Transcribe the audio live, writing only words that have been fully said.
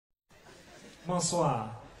Bonsoir.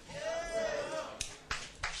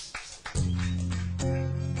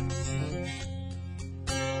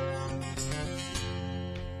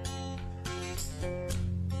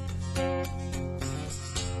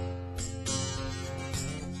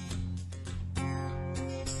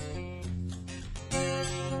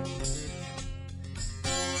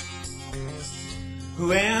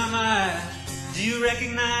 Who am I? Do you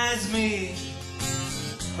recognize me?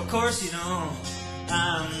 Of course you don't.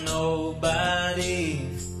 I'm nobody.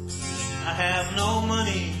 I have no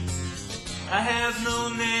money. I have no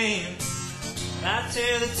name. I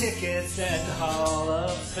tear the tickets at the Hall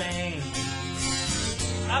of Fame.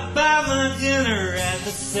 I buy my dinner at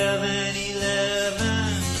the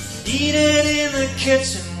 7-Eleven. Eat it in the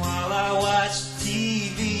kitchen while I watch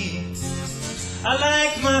TV. I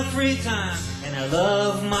like my free time and I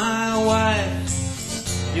love my wife.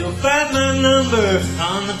 You'll find my number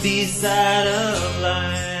on the B-side of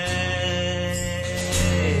life.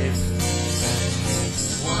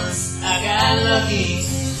 Once I got lucky,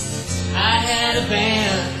 I had a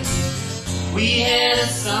band. We had a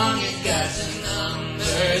song, it got to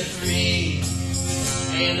number 3.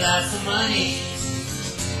 Made lots of money,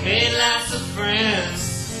 made lots of friends,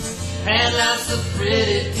 had lots of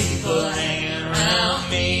pretty people hanging around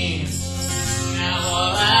me. Now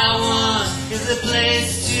all I want is a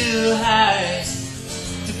place to hide,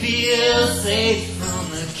 to feel safe from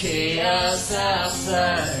the chaos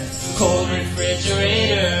outside. Cold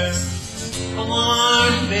refrigerator, a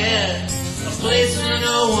warm bed, a place where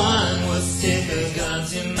no one would stick a gun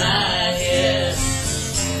to my head.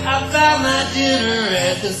 I buy my dinner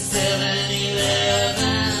at the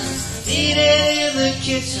 7-Eleven, eat it in the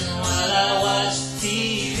kitchen while I watch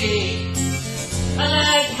TV. I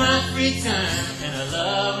like my free time and I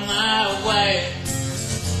love my wife.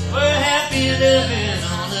 We're happy living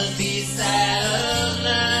on the B-side of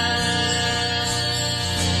life.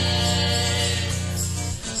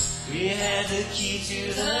 We had the key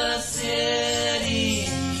to the city,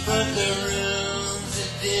 but the rooms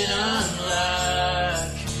it did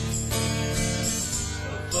unlock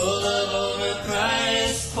were full of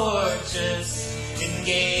overpriced portraits,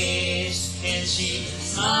 engaged in cheap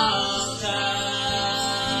small talk.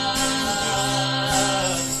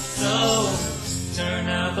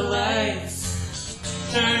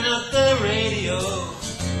 Turn up the radio.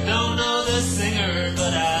 Don't know the singer,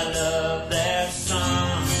 but I love that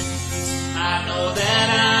song. I know that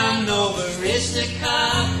I'm no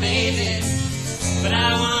Barishnikov, baby, but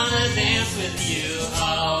I wanna dance with you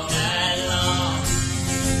all night long.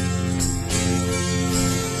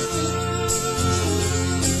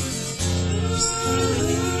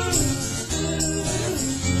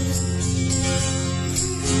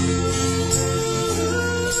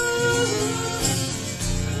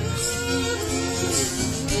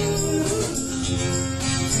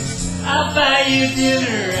 I'll buy you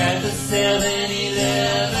dinner at the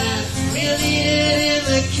 7-Eleven. We'll eat it in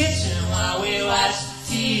the kitchen while we watch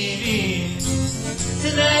TV.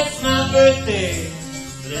 Tonight's my birthday,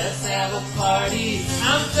 let's have a party.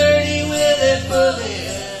 I'm 30 with a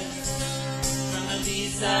bullet from the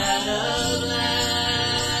B-side of life.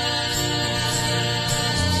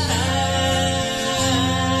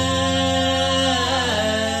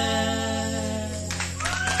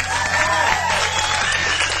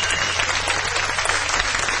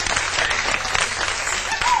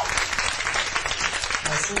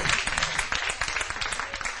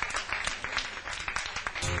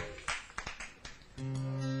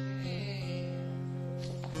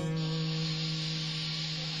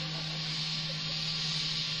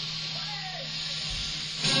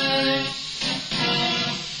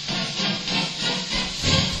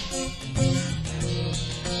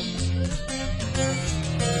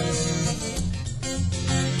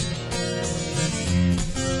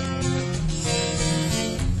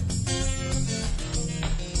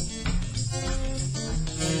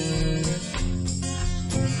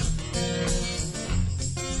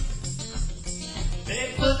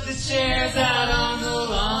 Chairs out on the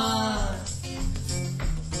lawn.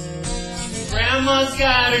 Grandma's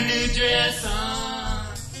got her new dress on.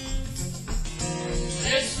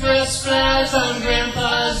 There's fresh flowers on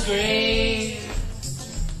Grandpa's grave,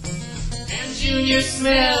 and Junior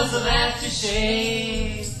smells of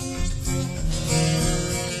aftershave.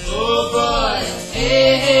 Oh boy,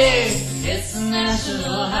 hey, hey, it's a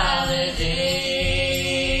national holiday.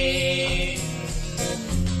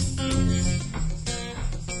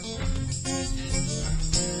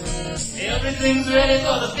 Everything's ready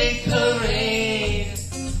for the big parade.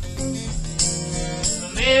 The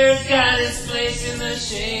mayor's got his place in the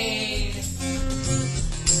shade.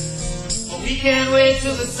 Well, we We can't wait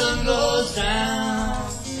till the sun goes down.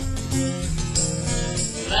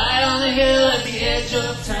 Lie on the hill at the edge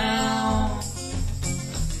of town,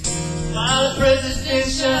 while the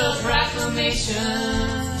presidential proclamation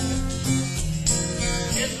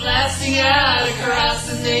is blasting out across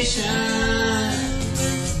the nation.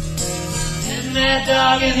 And that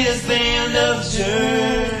dog and his band of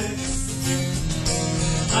jerks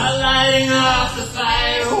are lighting off the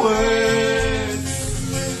fireworks.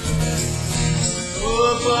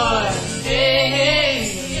 Oh boy, hey,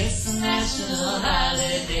 hey, it's a national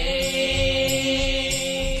holiday.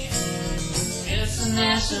 It's a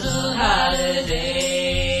national holiday.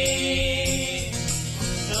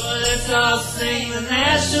 So let's all sing the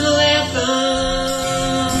national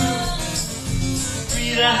anthem.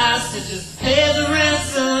 Free the hostages, pay the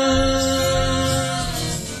ransom.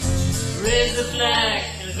 Raise the flag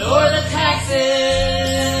and lower the taxes.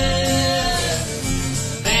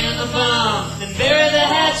 Ban the bomb and bury the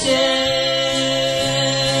hatchet.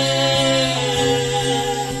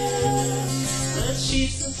 The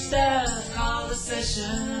chiefs of staff call the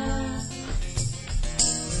session.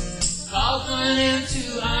 Call for an end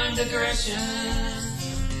to armed aggression.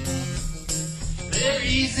 They're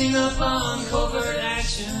easing up on covert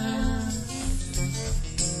action,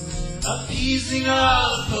 appeasing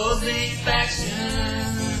all opposing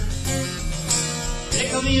factions. They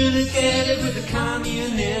communicated with the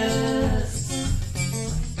communists,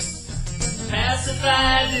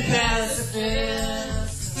 pacified the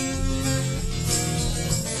pacifists.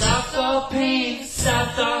 Stopped all pain,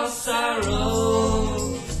 stopped all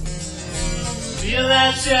sorrow. Real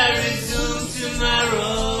life shall resume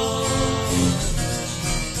tomorrow.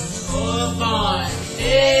 Oh boy,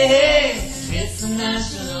 hey, hey, it's a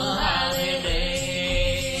national holiday.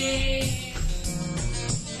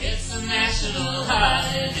 It's a national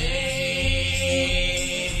holiday.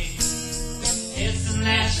 It's a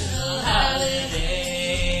national holiday.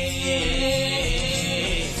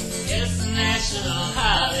 It's a national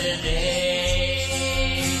holiday.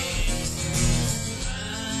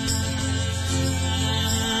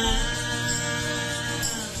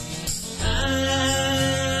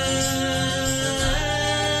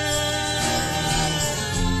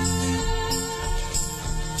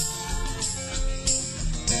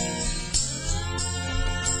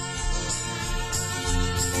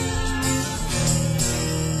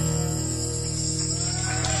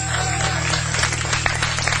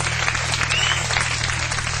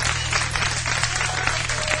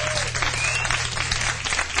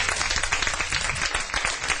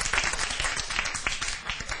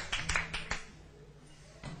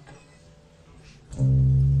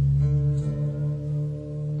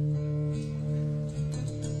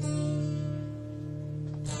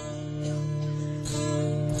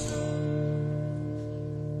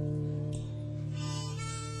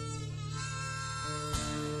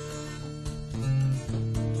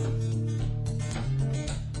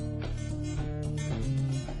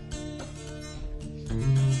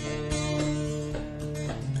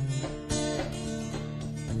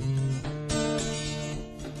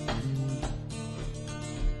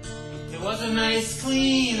 Nice,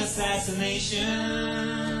 clean assassination.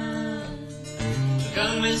 The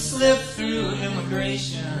gunman slipped through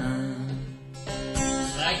immigration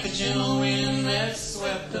like the gentle wind that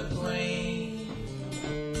swept the plain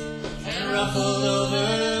and ruffled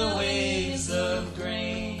over waves of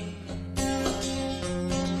grain,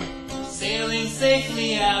 sailing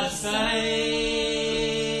safely out of sight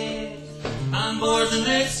on board the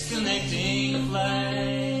next connecting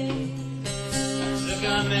flight. The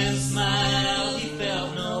gunman smiled, he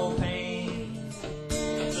felt no pain,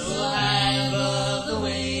 so high above the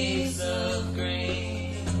waves of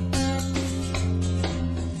grain.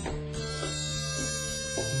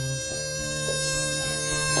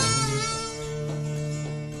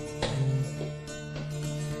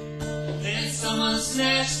 Then someone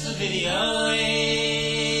snatched the video away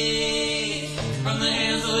from the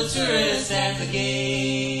hands of a tourist at the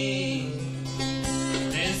gate.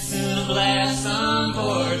 Then soon a blast on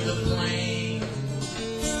board the plane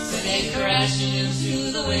sent it crashing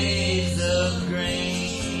into the waves of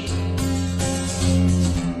grain.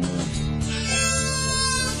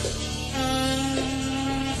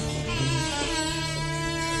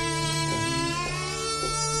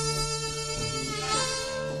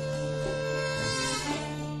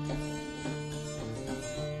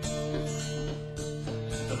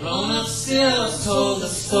 The blown-up stills told the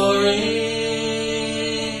story,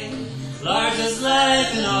 large as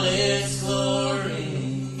life in all its glory.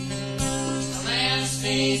 A man's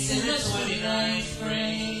face in the 29th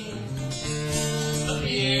frame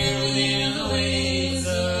appeared within the waves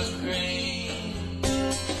of grain.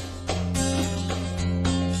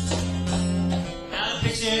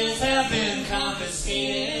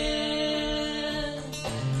 confiscated.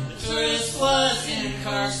 The tourist was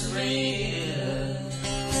incarcerated.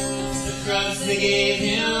 The drugs they gave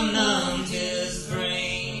him numbed his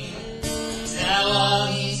brain. Now all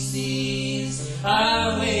he sees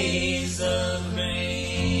are waves of rain.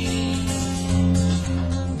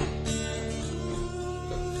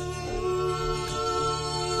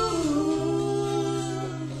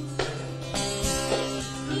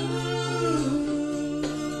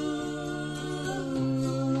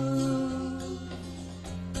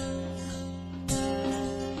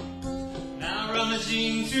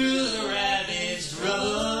 Rummaging through the ravaged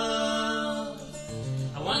rubble,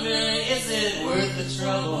 I wonder, is it worth the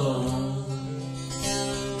trouble?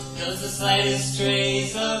 Does the slightest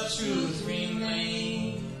trace of truth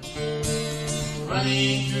remain?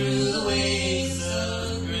 Running through the waves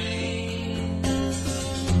of grain.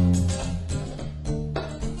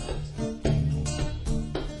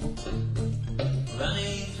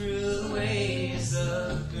 Running through the waves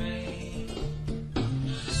of grain.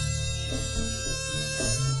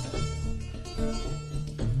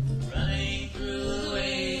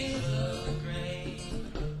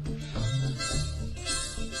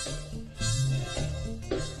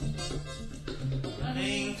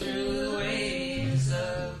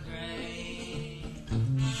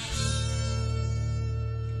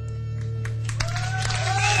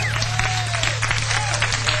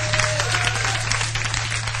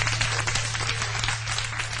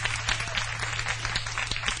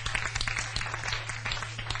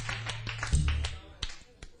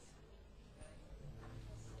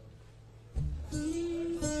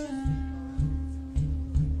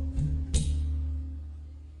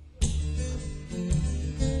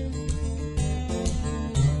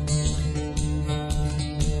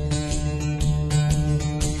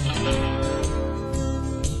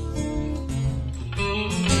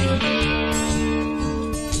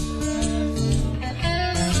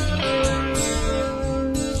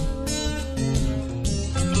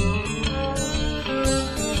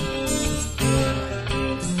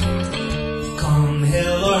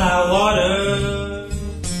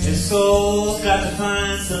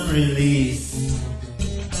 Release.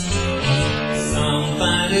 Some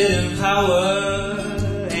find it in power,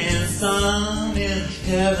 and some in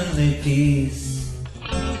heavenly peace.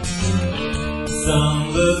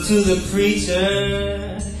 Some look to the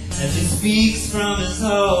preacher as he speaks from his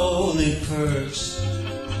holy perch.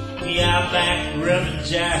 The Outback Reverend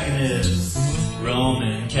Jack and his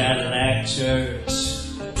Roman Cadillac church.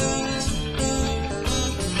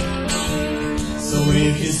 So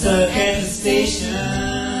if you're stuck at the station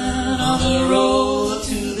on the road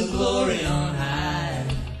to the glory on high,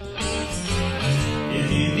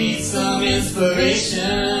 if you need some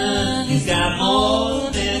inspiration, he's got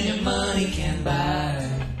more than your money can buy.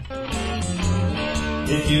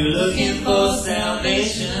 If you're looking for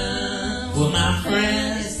salvation, well, my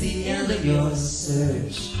friend, it's the end of your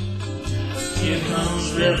search. Here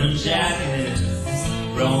comes Reverend Jack and his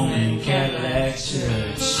Roman Cadillac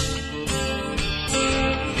church.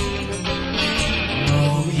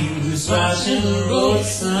 Watching the road,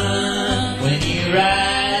 son, when you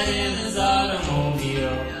ride in his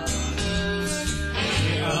automobile.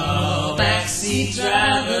 You're all backseat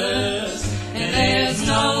drivers, and there's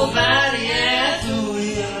nobody at the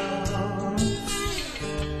wheel.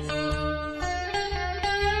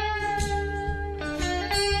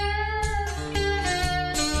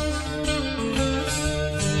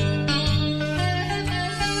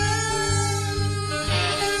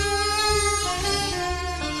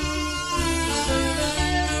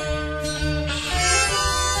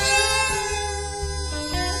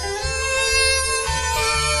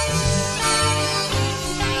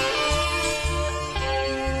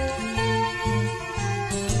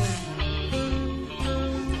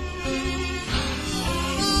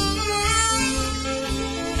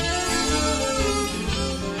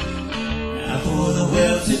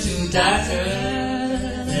 Doctor,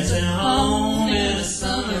 there's a home in a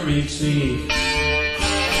summer retreat.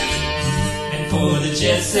 And for the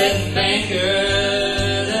jet-setting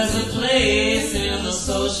banker, there's a place in the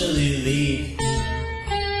social elite.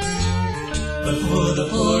 But for the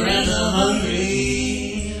poor and the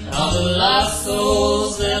hungry, all the lost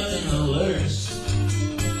souls left in the lurch,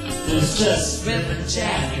 there's just Reverend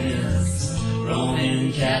Jack and his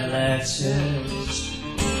Roman Cadillac church.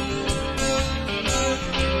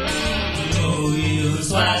 You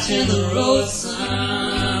was watching the road,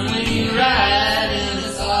 son, when you ride in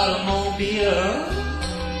this automobile.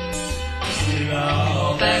 We're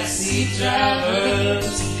all backseat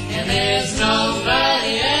drivers, and there's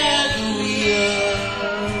nobody at the wheel.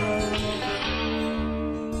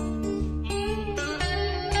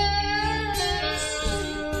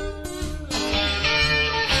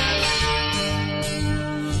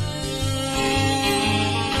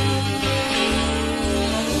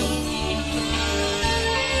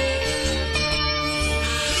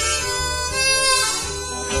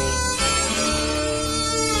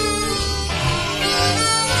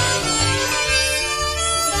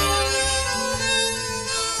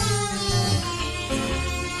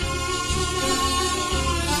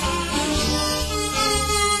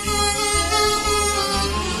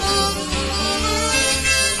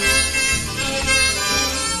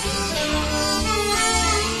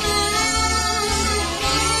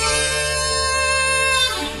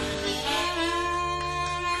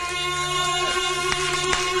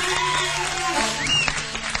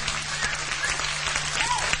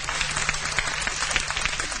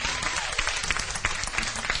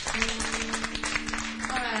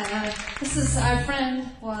 This is our friend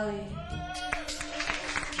Wally.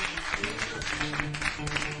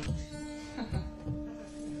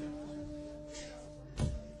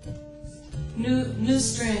 New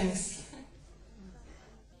strings.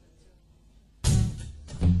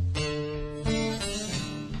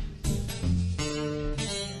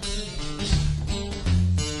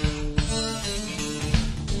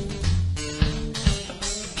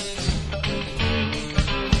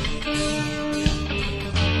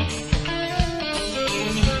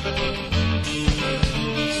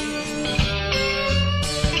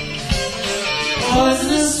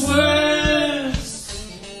 Poisonous words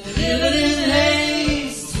delivered in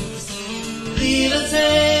haste leave a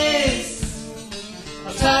taste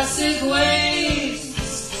of toxic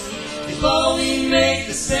waste before we make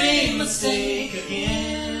the same mistake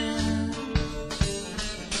again.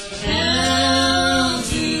 Down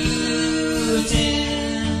to 10.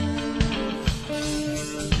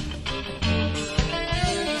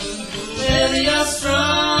 Whether you're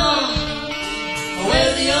strong or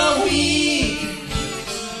whether you're weak,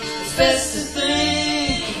 it's best to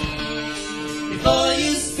think before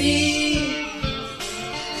you speak,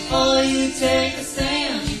 before you take a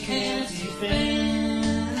stand you can't defend.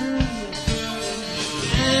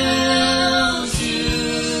 Down to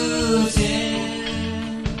 10.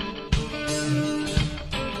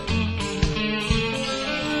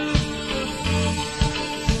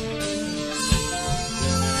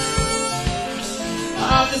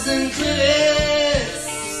 Authors and critics,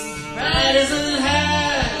 writers and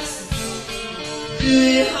hacks, do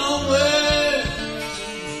your homework,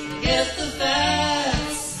 get the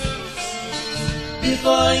facts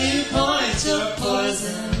before you point your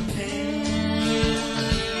poison pen.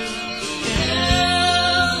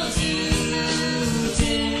 Down to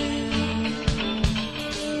 10.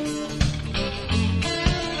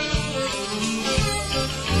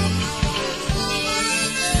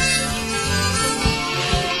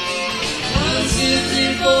 One, two,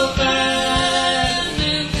 three, four, five,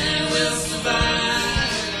 and we'll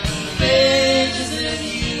survive. Pages in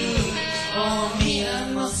you, or me I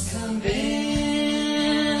must convince.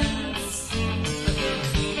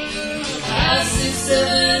 5, 6,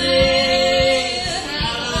 7, 8,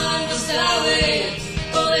 how long must I wait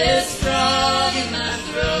for this frog in my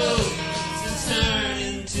throat to turn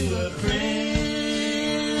into a prince?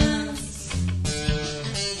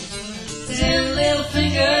 10 little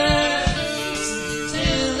fingers,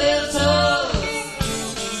 10 little toes,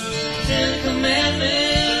 10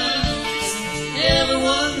 commandments,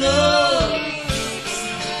 everyone knows.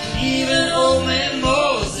 Even old man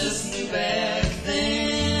Moses knew back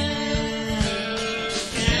then.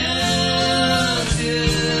 Down to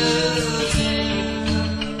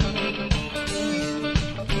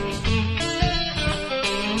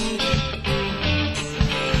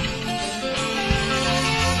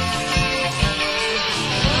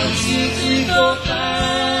 1, 2, 3, 4,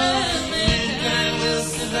 5, mankind will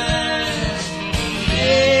survive.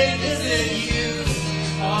 Faith is in you,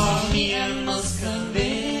 or me I must convince.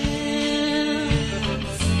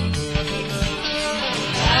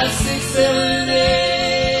 5, 6, 7, 8,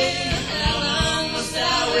 how long must I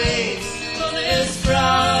wait for this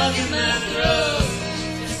frog in my throat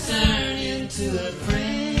to turn into a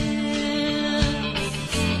prince?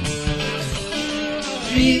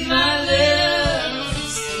 Read my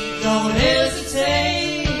lips, don't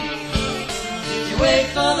hesitate. If you wait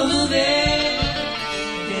for the movie,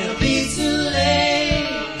 it'll be too late.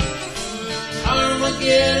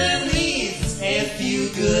 Armageddon needs a few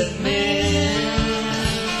good men.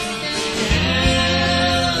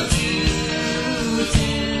 Down to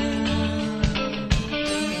 10.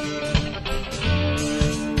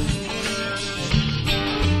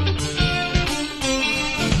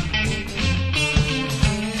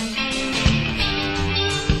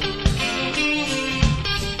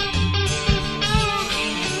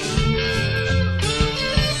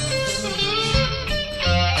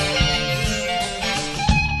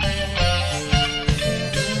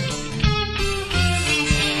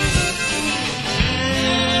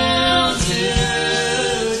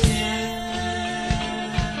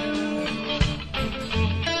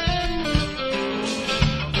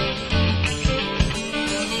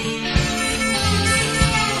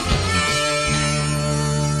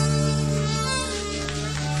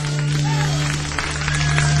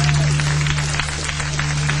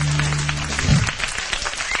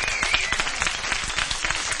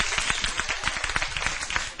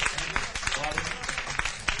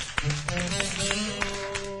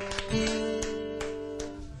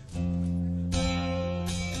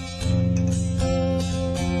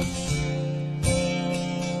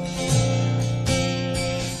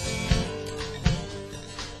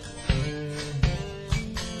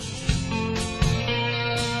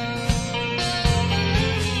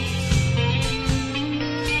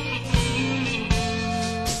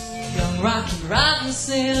 Rockin' Robin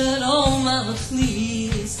said, oh mama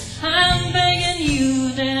please, I'm begging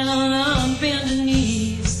you down on bended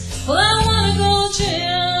knees. Well, I wanna go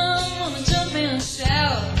jam, wanna jump and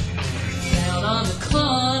shout, down on the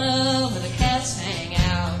corner where the cats hang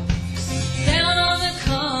out. Down on the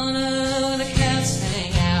corner where the cats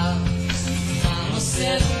hang out. Mama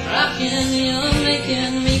said, rockin', you're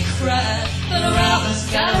making me cry, but a robin's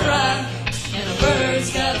gotta rock and a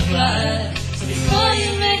bird's gotta fly. So before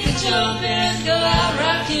you make the jump and go out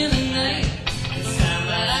rockin' tonight, it's time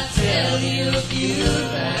that I tell you a few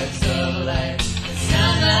facts of life. It's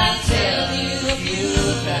time that I tell you a few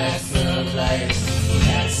facts of life.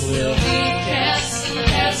 Cats will be cats and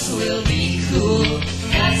cats will be cool.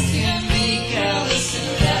 Cats can be callous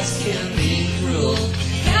and cats can be cruel.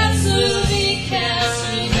 Cats will be cats,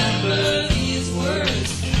 remember these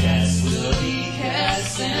words. Cats will be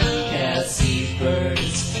cats and cats eat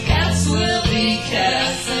birds. Cats will be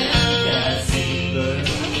cats and cats eat birds.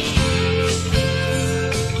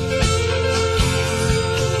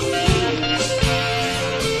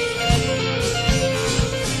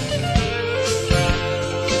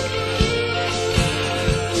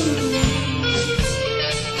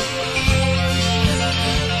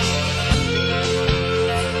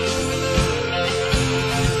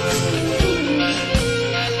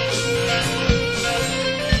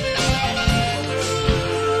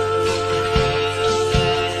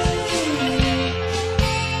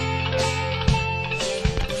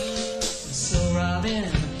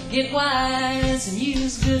 Get wise and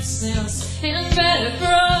use good sense, and better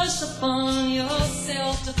brush upon your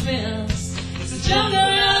self-defense. There's a jungle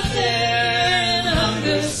out there and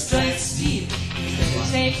hunger strikes deep. You better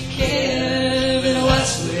take care, better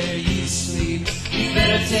watch where you sleep. You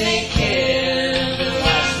better take care, better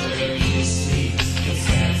watch where you sleep. 'Cause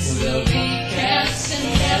cats will be cats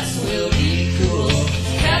and cats will be cool.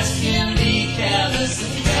 Cats can be callous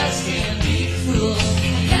and cats can be cruel.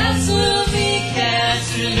 Cats will be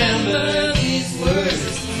cats, remember these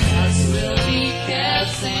words. Cats will be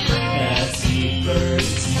cats and cats eat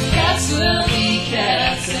birds. Cats will be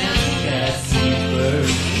cats and cats eat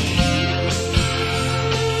birds.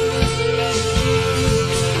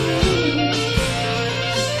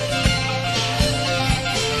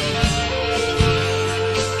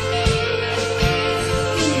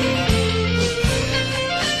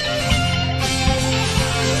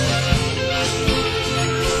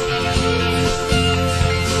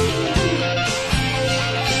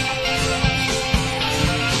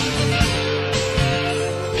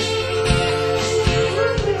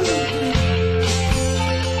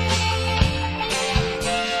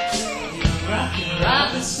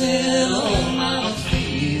 Oh, mama,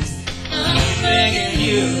 please, I'm begging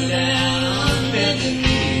you down on bended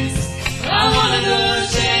knees. I wanna go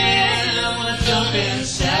jam, I wanna jump and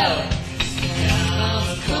shout, down on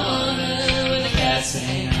the corner where the cats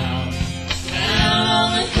hang out. Down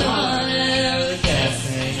on the corner where the cats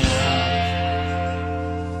hang out.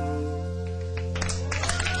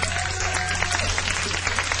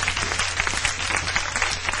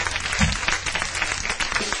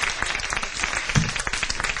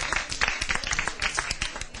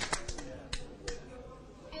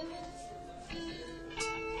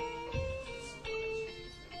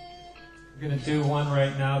 I'm going to do one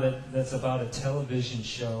right now that's about a television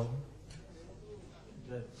show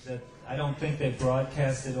that I don't think they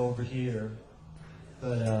broadcasted over here,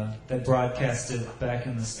 but they broadcasted back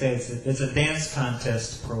in the States. It's a dance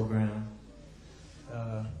contest program.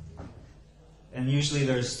 And usually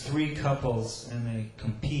there's 3 couples and they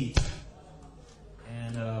compete.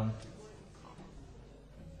 And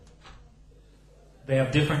they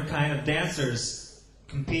have different kind of dancers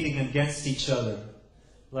competing against each other.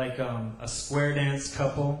 Like a square dance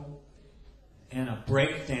couple and a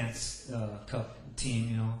break dance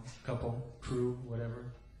team, couple, crew,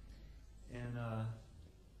 whatever.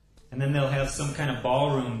 And then they'll have some kind of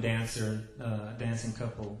ballroom dancing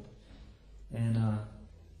couple. And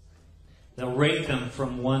they'll rate them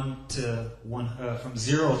from 0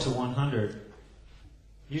 to 100.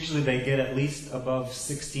 Usually they get at least above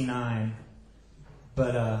 69,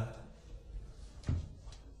 but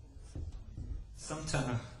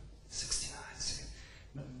sometimes 69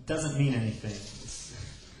 doesn't mean anything.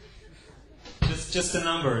 It's just a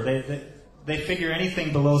number. They figure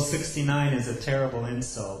anything below 69 is a terrible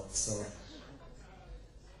insult. So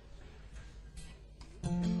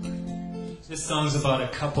this song's about a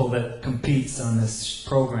couple that competes on this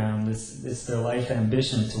program. It's their life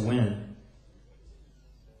ambition to win.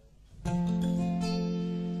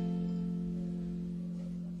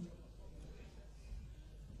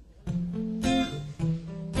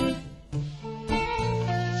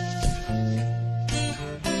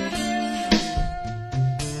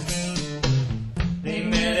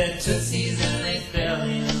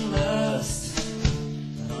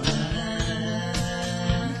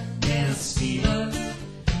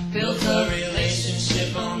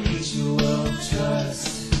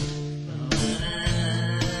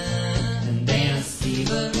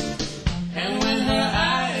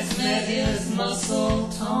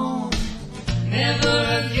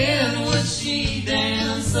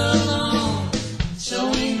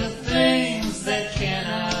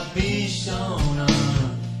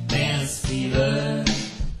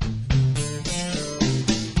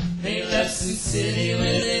 city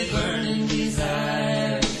with a burning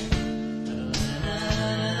desire.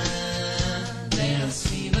 Dance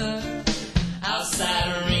fever.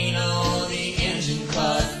 Outside Reno, the engine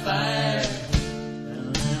caught fire.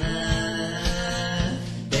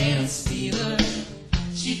 Dance fever.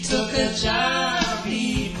 She took a job,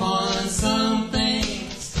 he pawned some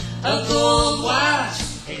things, a gold watch,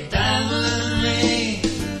 a diamond ring,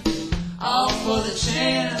 all for the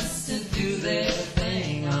chance to do their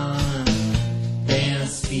thing on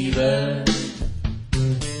Dance Fever.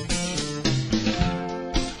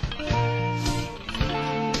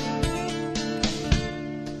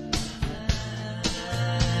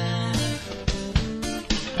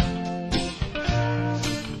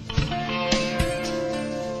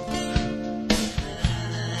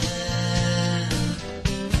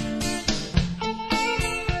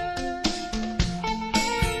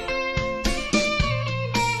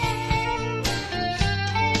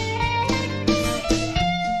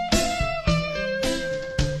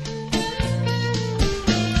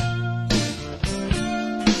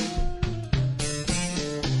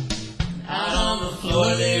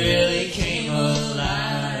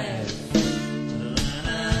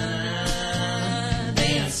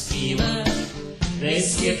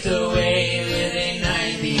 Skipped away with a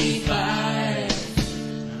 95.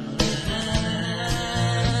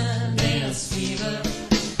 Dance fever.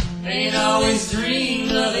 They'd always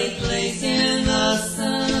dreamed of a place in the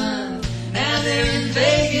sun. Now they're in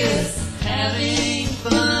Vegas having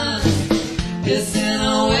fun, pissing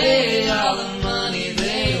away all the money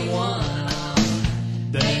they won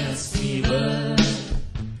on Dance Fever.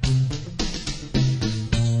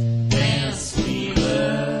 Dance Fever.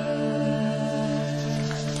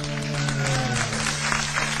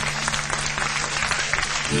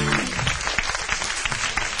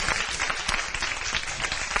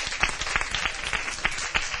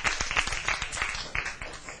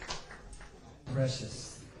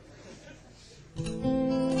 Precious.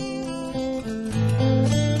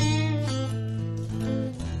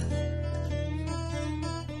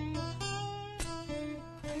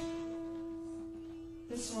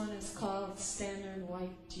 This one is called Standard White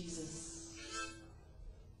Jesus.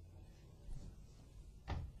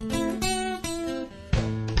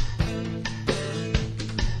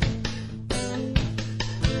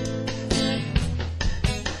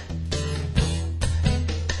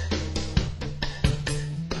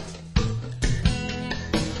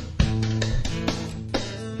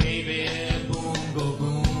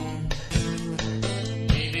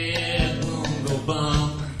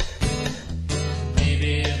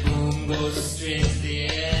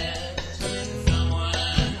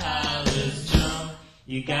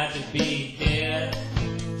 You got to be dead,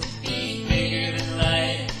 be bigger than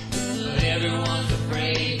life, but everyone's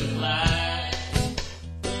afraid to fly.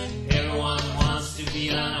 Everyone wants to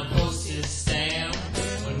be on a postage stamp,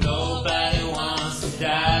 but nobody wants to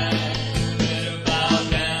die. Better bow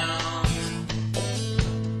down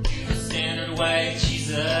to the standard white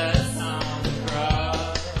Jesus on the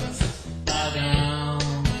cross. Bow down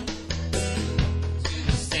to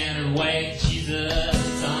the standard white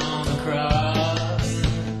Jesus on the cross.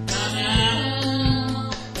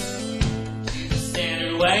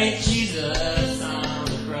 White Jesus on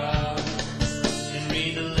the cross, and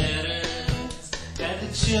read the letters that the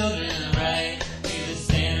children write to the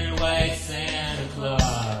standard white Santa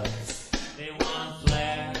Claus. They want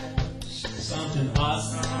flash, something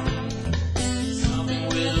awesome, something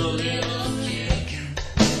with a little kick,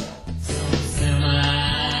 some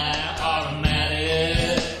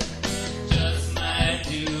semi-automatic, just might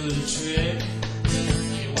do the trick.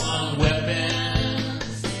 They want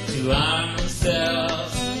weapons to arm themselves.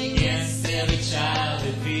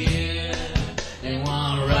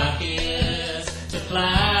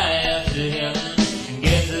 Fly up to heaven and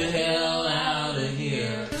get the hell out of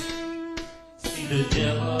here. See the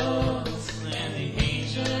devils and the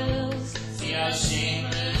angels, see how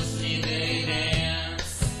shamelessly they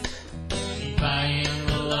dance, defying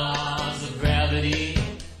the laws of gravity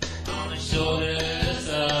on the shoulders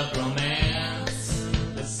of romance.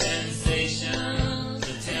 The sensations,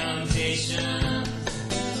 the temptations,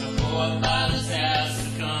 the forefathers have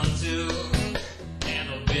succumbed to, and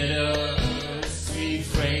the bitter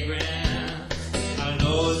fragrance our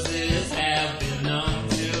noses have been numb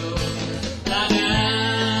to. Lie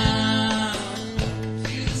down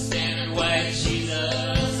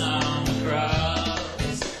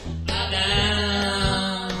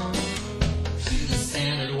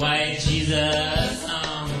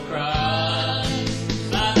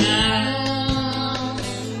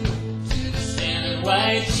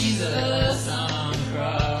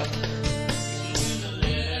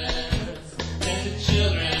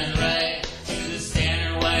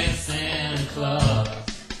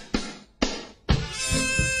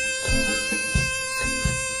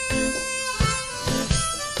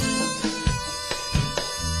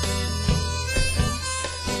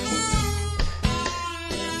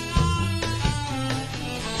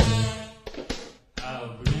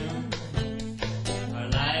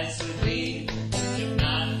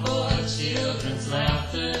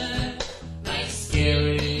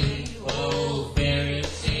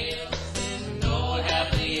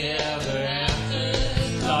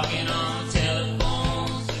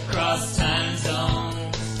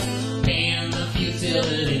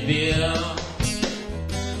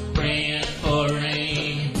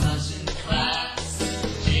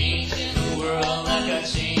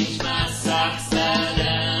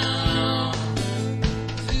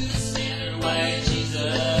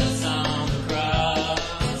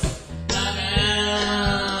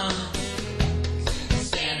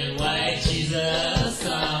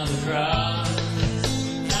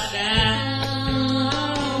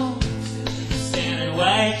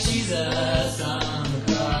Jesus on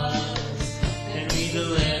the cross. Then read the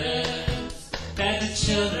letters that the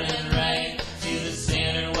children write to the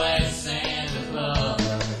standard white Santa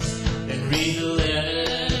Claus. Then read the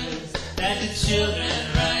letters that the children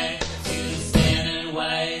write to the standard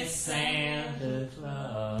white Santa Claus.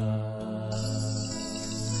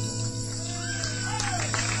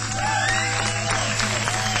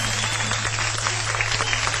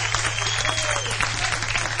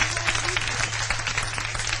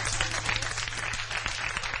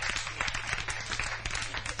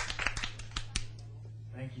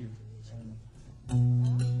 Thank you.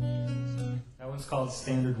 That one's called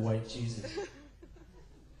Standard White Jesus.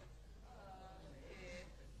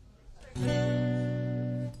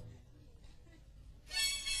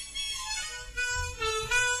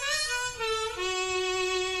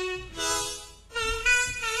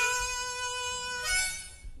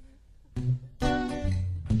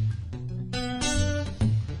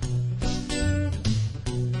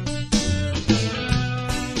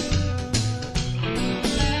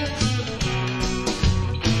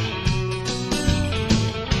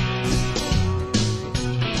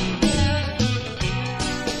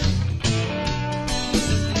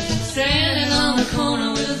 Standing on the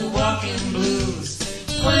corner with the walking blues,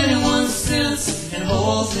 21 cents and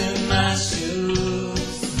holes in my shoes.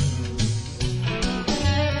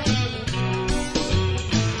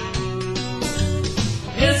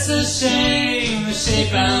 It's a shame the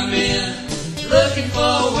shape I'm in. Looking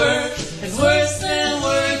for work is worse than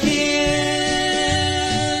working.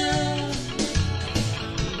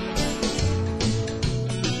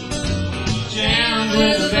 Jammed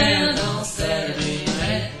with a band on Saturday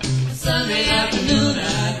night. Sunday afternoon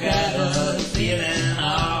I got up feeling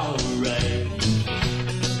alright.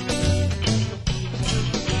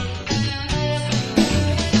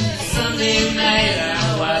 Sunday night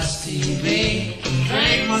I watched TV,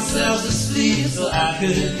 drank myself to sleep so I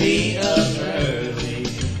could be up early.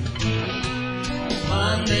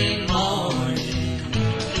 Monday morning,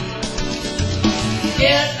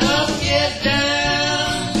 get up, get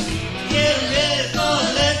down, get ready for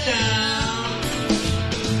a letdown.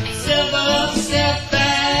 Step up, step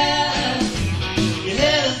back, you're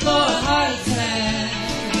headed for a heart attack.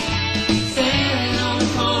 Standing on the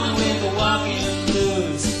corner with the walking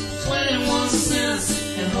blues, 21 cents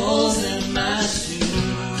and holes in my shoes.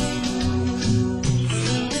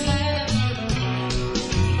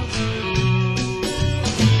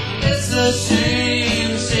 It's a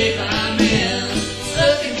shame the shape I'm in.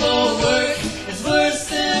 Looking for work is worse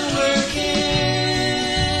than working.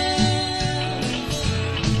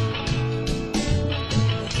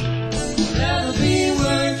 I'd rather be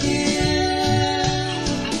working.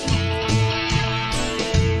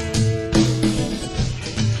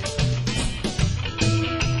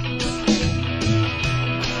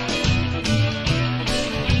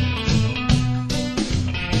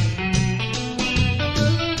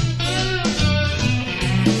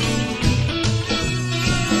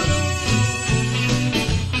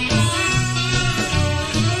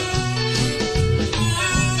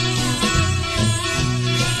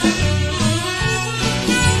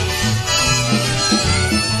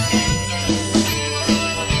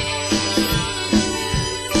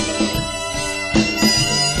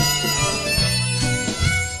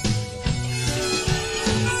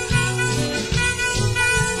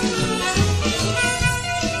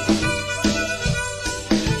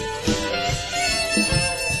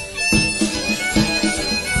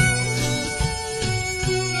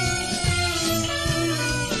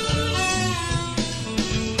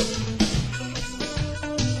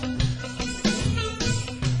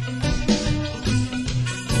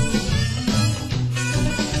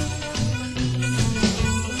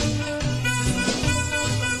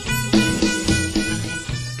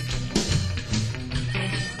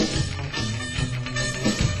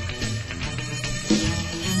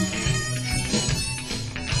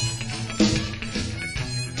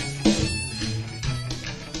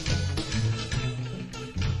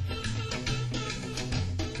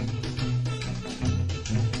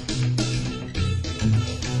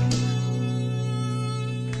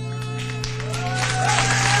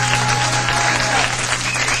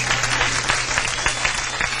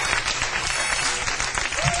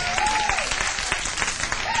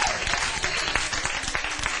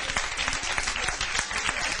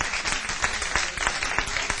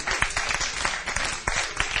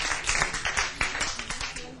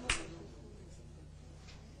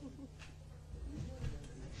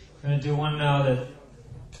 I'm going to do one now that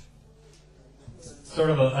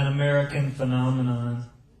sort of an American phenomenon.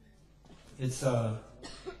 It's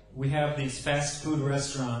we have these fast food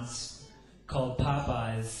restaurants called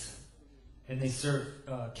Popeyes, and they serve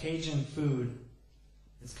Cajun food.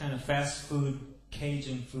 It's kind of fast food,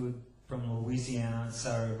 Cajun food from Louisiana. It's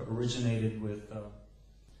originated with,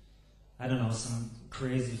 I don't know, some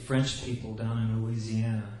crazy French people down in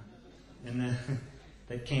Louisiana. And then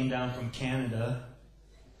that came down from Canada.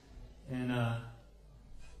 And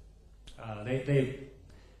they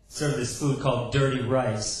serve this food called dirty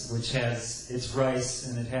rice, which has, it's rice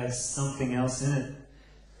and it has something else in it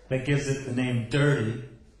that gives it the name dirty.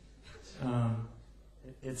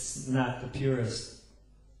 It's not the purest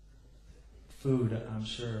food, I'm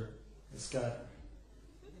sure. It's got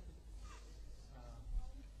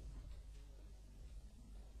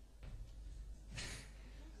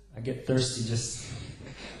I get thirsty just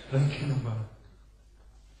thinking about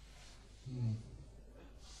it.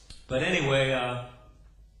 But anyway,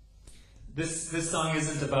 this song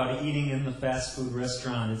isn't about eating in the fast food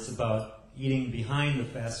restaurant. It's about eating behind the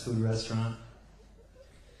fast food restaurant.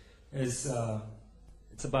 It's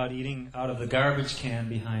about eating out of the garbage can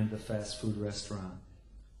behind the fast food restaurant.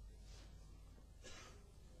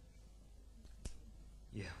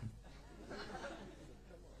 Yeah.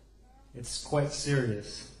 It's quite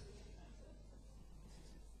serious.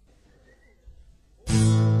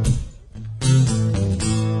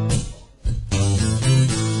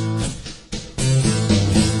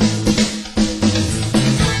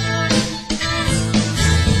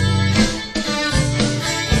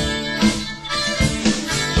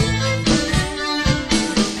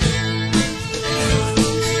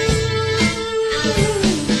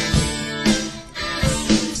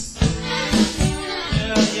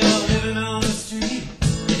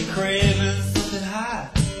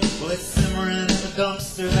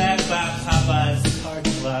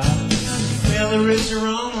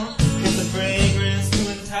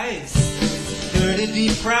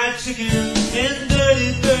 Fried chicken and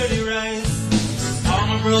dirty, dirty rice. All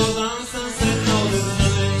my bros on Sunset know there's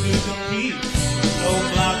nothing to compete. No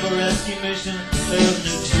block or rescue mission, there's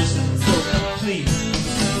nutrition so complete.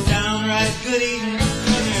 Downright good eating,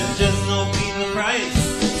 and there's just no beating the price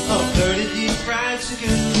of dirty deep fried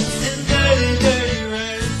chicken and dirty, dirty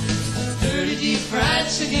rice. Dirty deep fried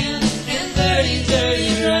chicken and dirty,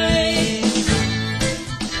 dirty rice.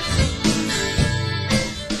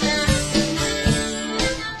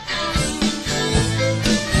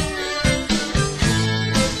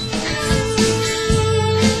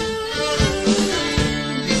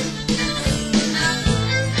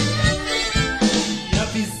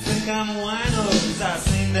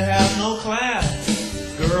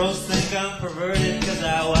 Perverted cause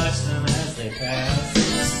I watch them as they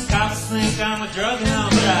pass. Cops think I'm a drug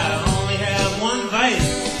hound, but I only have one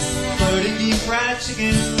vice. Dirty deep fried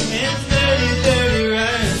chicken and dirty, dirty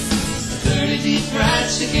rice. Dirty deep fried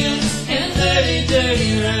chicken and dirty,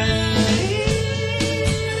 dirty rice.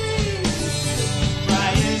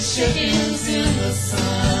 Fried chickens in the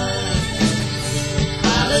sun.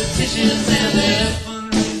 Politicians and their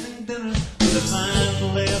fundraising dinner with a fine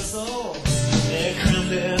filet of soul. Their creme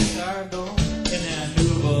d'escargot in their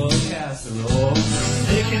nouveau casserole.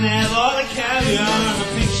 They can have all the caviar and the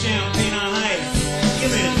pink champagne on ice.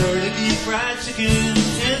 Give me a dirty deep fried chicken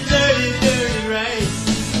and dirty, dirty rice.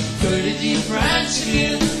 Dirty deep fried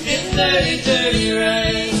chicken and dirty, dirty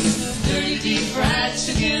rice. Dirty deep fried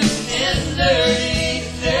chicken and dirty,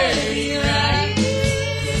 dirty rice.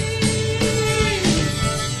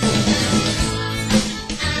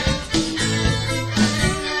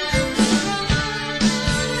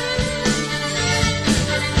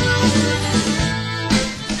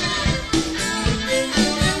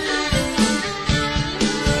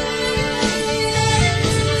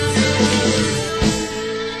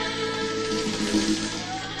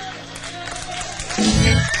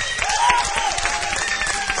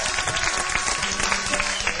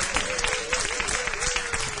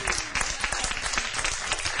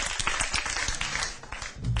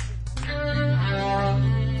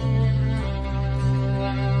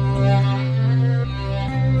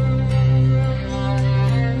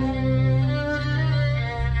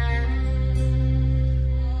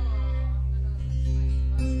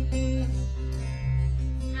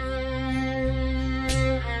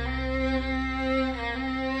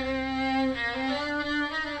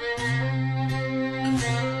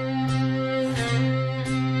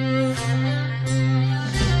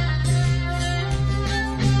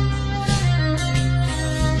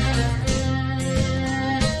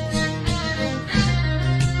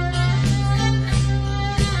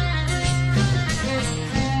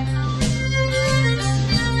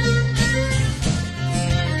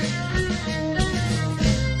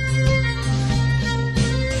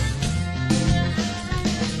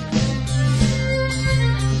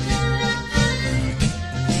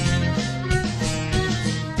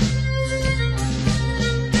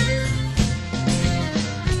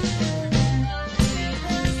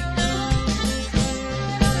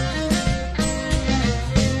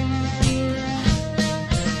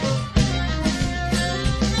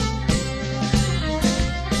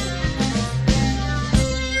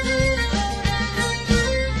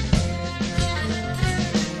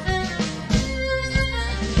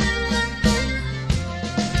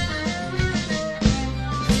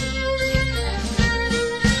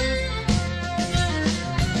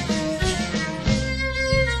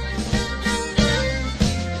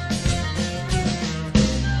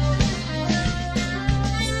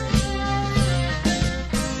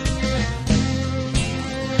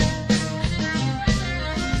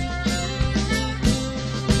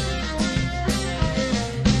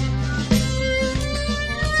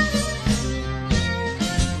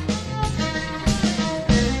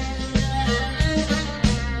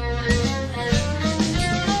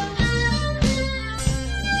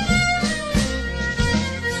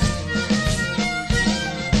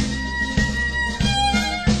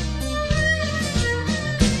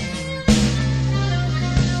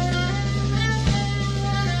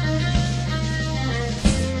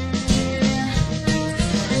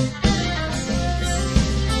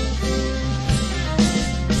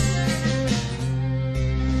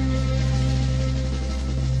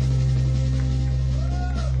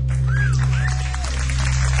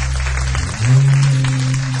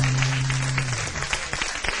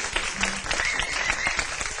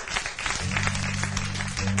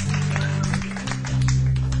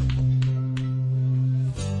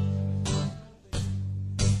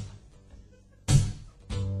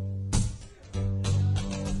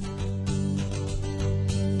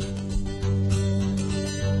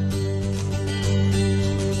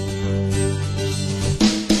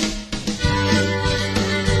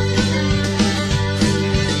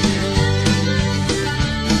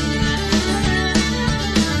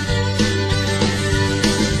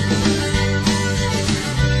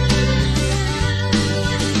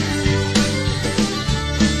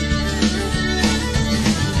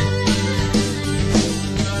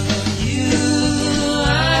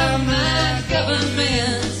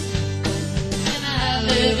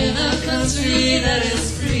 live in a country that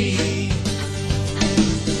is free.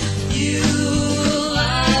 You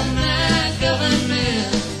are my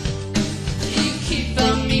government. You keep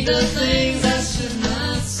from me the things I should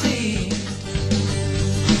not see.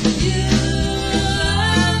 You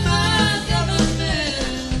are my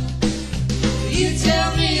government. You tell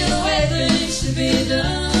me the way things should be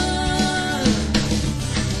done.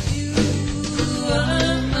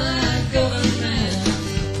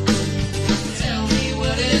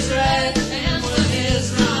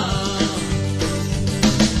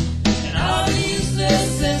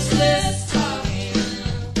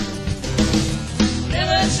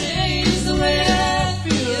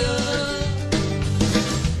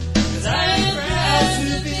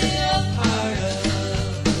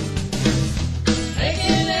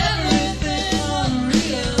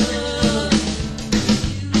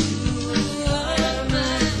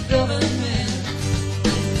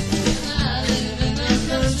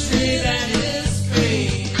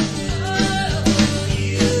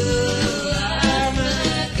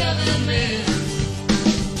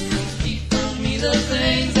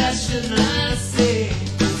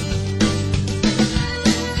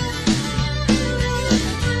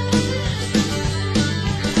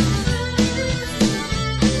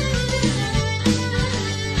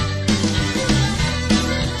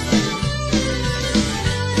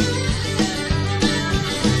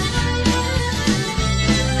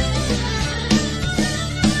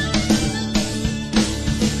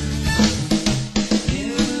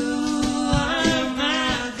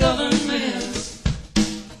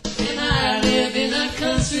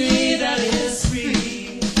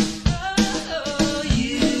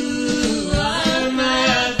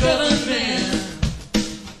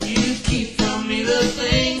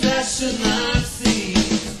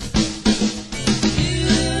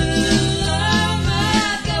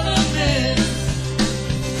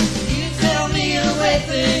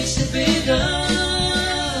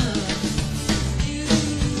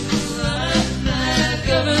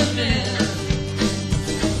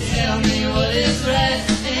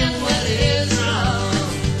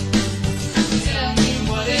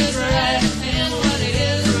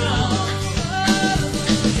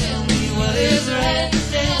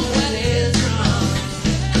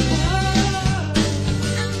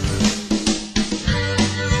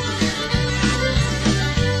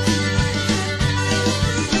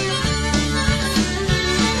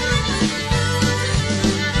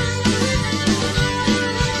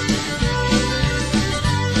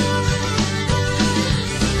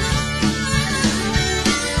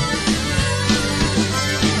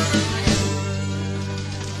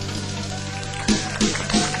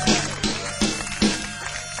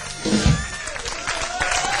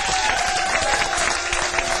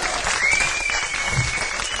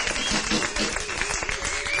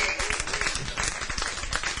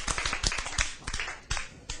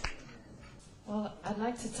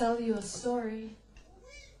 Tell you a story,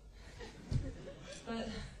 but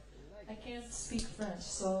I can't speak French,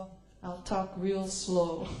 so I'll talk real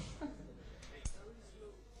slow.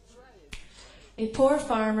 A poor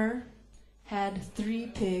farmer had 3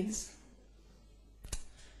 pigs.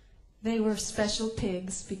 They were special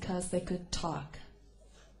pigs because they could talk.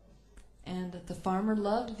 And the farmer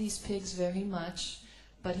loved these pigs very much,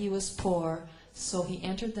 but he was poor, so he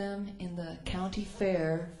entered them in the county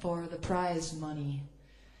fair for the prize money.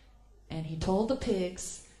 And he told the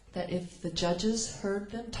pigs that if the judges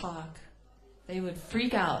heard them talk, they would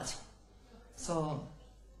freak out. So,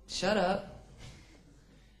 shut up,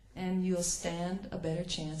 and you'll stand a better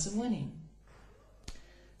chance of winning.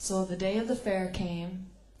 So the day of the fair came,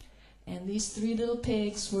 and these 3 little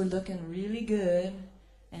pigs were looking really good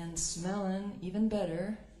and smelling even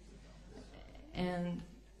better. And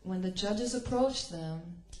when the judges approached them,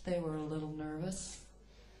 they were a little nervous.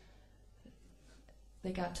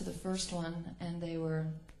 They got to the first one, and they were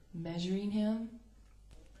measuring him,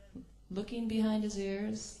 looking behind his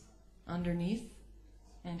ears, underneath,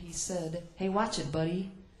 and he said, "Hey, watch it, buddy,"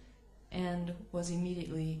 and was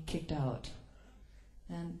immediately kicked out.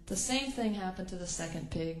 And the same thing happened to the second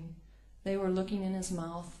pig. They were looking in his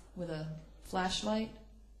mouth with a flashlight,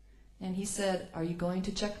 and he said, "Are you going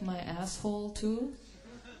to check my asshole too?"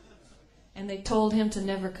 And they told him to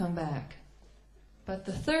never come back. But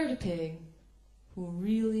the third pig, who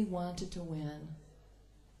really wanted to win,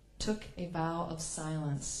 took a vow of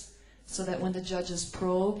silence, so that when the judges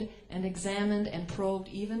probed and examined and probed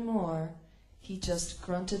even more, he just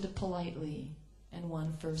grunted politely and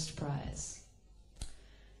won first prize.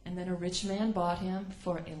 And then a rich man bought him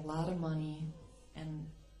for a lot of money and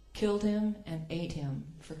killed him and ate him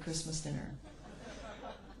for Christmas dinner.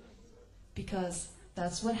 Because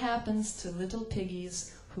That's what happens to little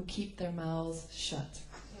piggies who keep their mouths shut.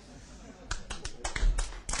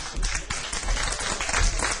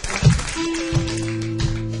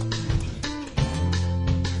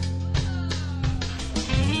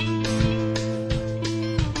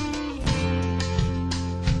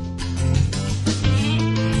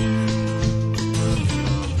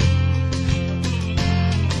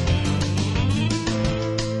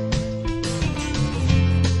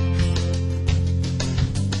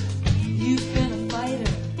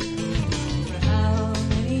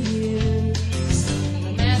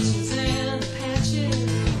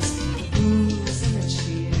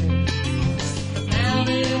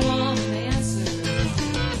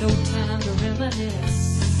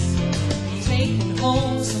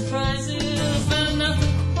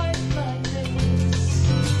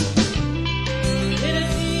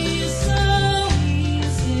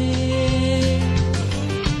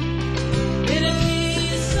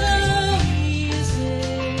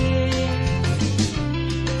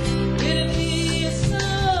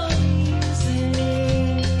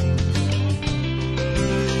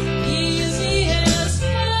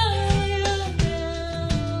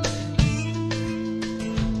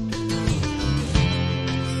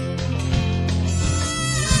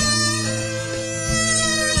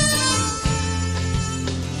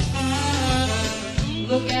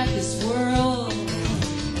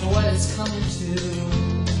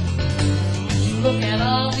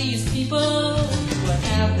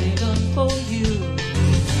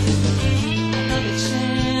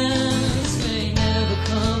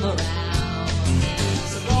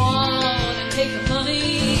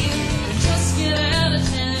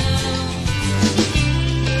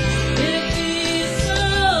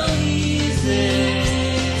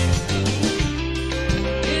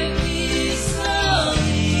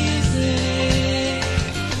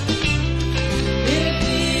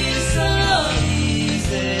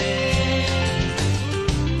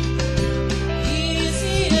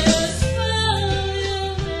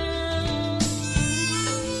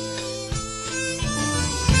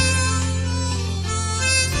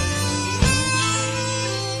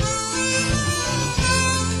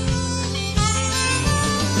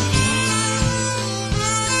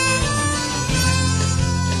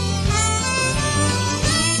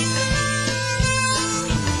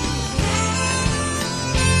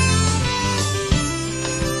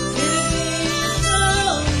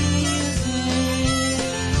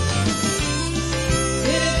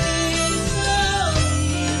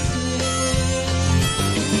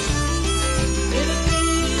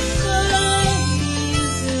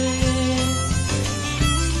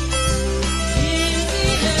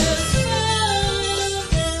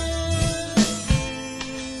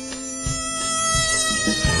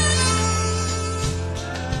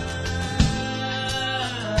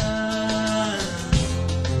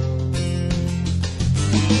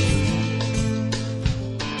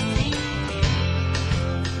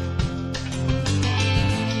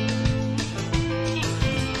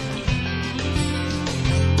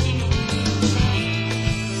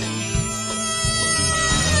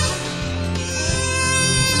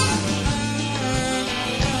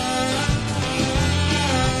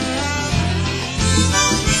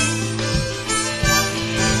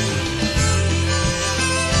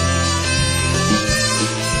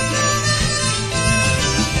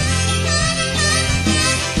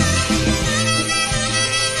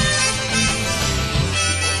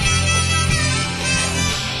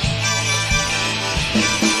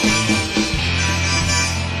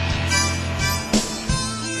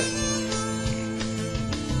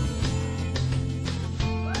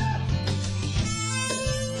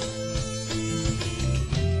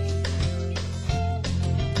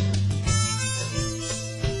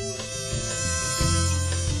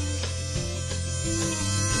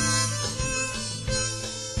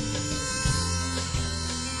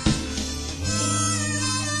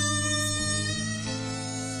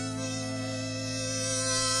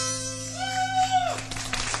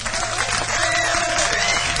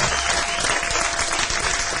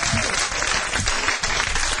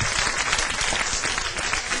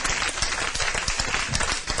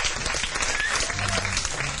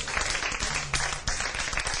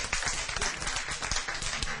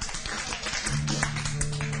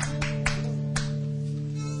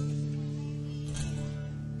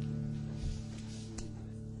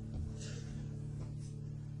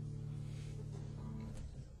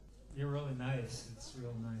 You're really nice. It's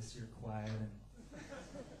real nice. You're quiet.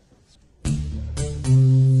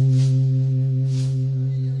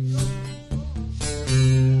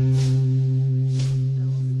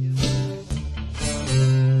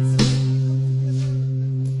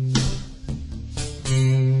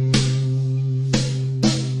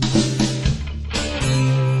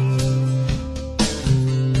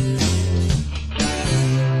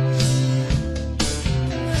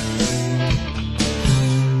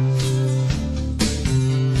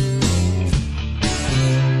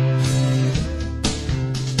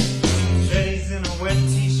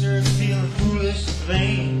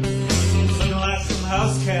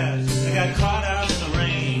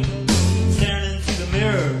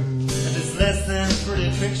 less than a pretty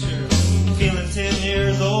picture. Feeling 10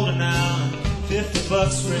 years older now and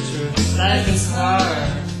 $50 richer. Life is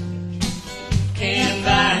hard. Can't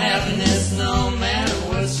buy happiness no matter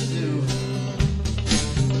what you do.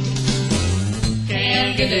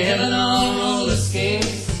 Can't get to heaven on roller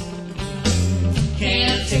skates.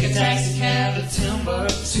 Can't take a taxi cab to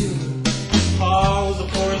Timbuck. Paul was a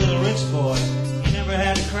poor little rich boy. He never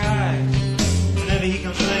had to cry. Whenever he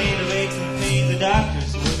complained of aches and pains, the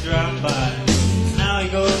doctors would drop by. Now he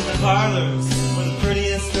goes to the parlors where the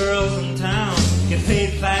prettiest girls in town get paid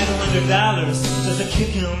 $500 just to kick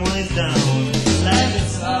him when he's down. Life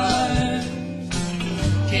is hard.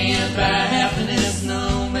 Can't buy happiness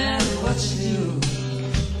no matter what you do.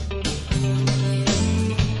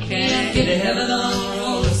 Can't get to heaven on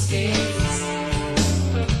roller skates.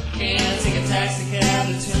 Can't take a taxi cab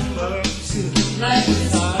to Timbuktu. Life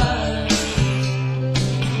is hard.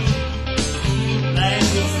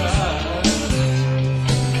 Life is hard.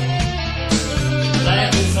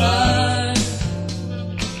 Life is hard.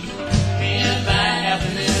 Can't buy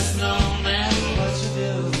happiness no matter what you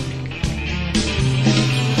do.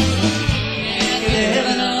 Can't get to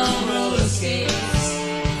heaven on roller skates.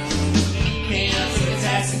 Can't take a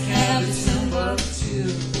taxi cab to Timbuktu.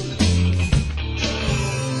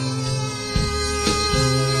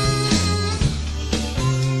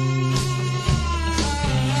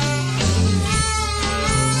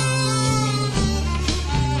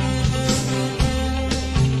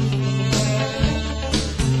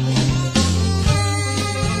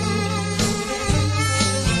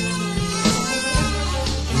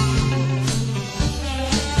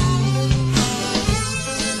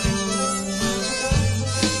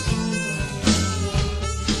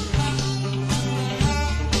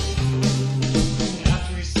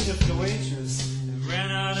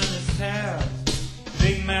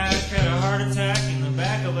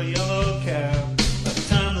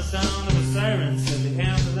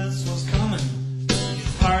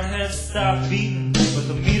 Stopped beating, but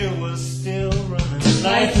the meter was still running.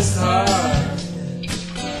 Life is hard.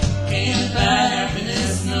 Can't buy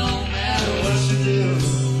happiness no matter what you do.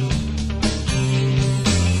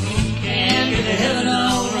 Can't get to heaven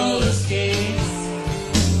on roller skates.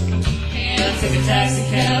 Can't take a taxi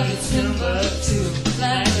cab to Timbuktu.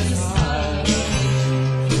 Life is hard.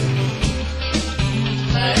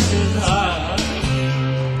 Life is hard.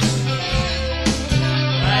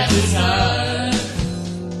 Life is hard.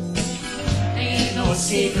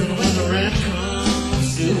 Escaping when the rent comes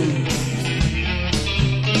due.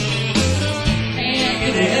 Can't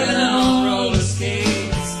get to heaven on roller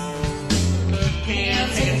skates.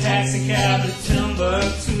 Can't take a taxi cab to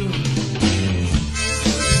Timbuktu.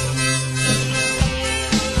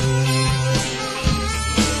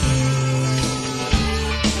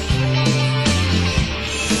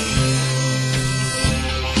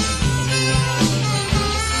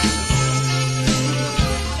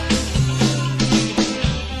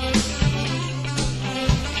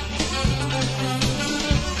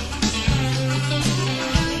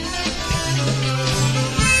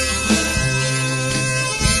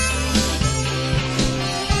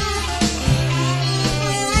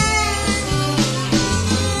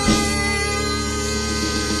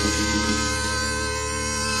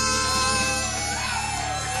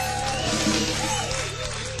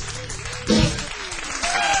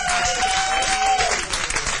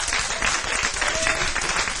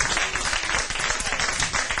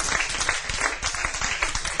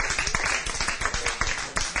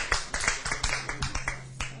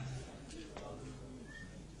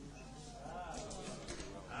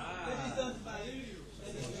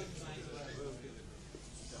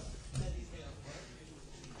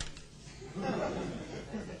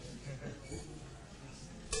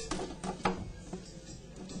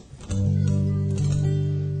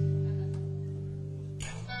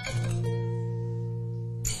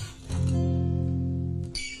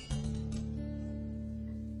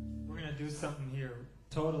 Do something here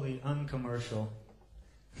totally uncommercial,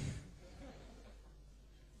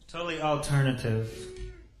 totally alternative.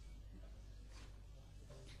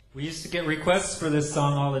 We used to get requests for this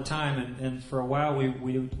song all the time, and for a while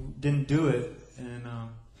we didn't do it, and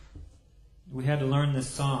we had to learn this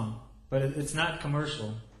song, but it's not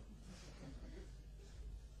commercial.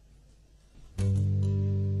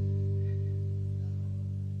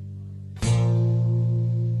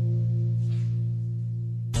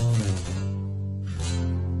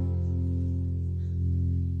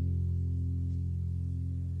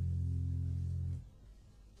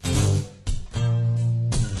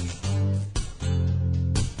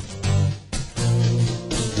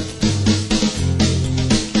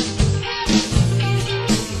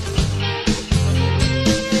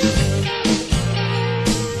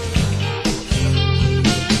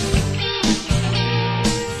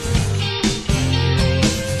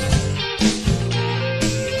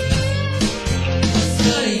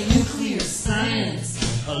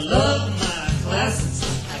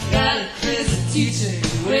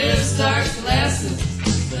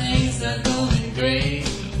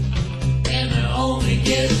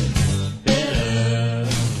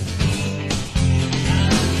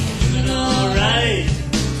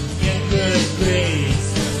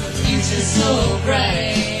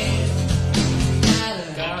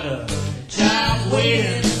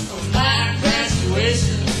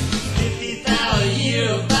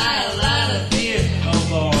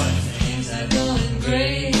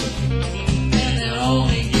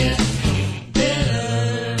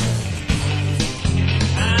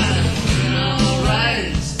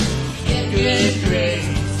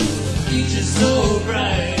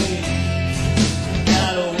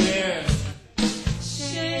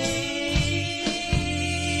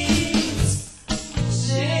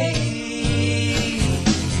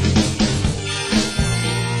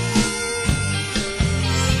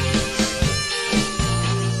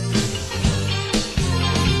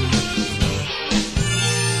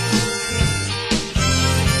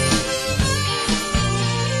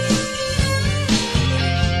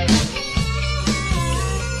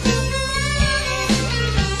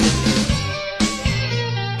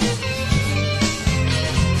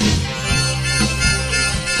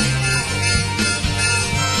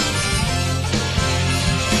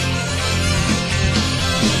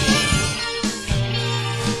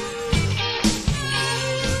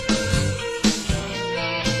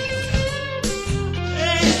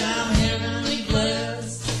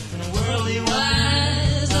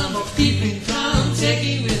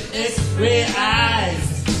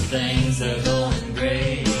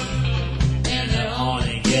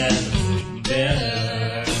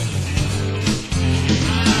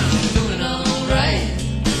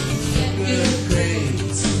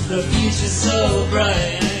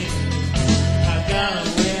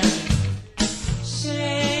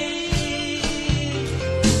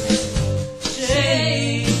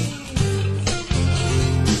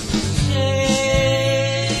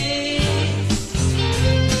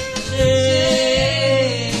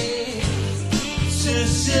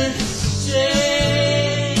 Shades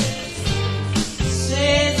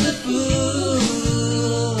the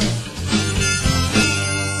fool.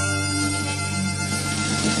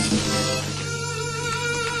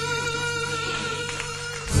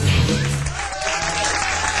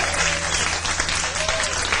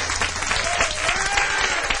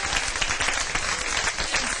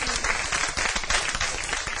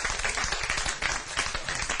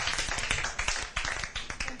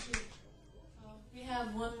 We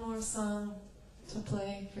have one more song to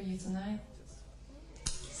play for you tonight.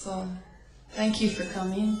 So, thank you for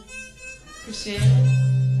coming. Appreciate it.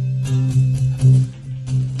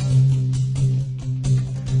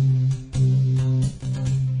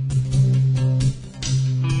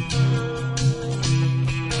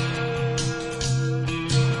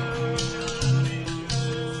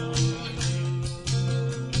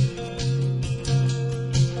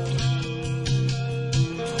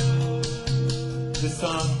 This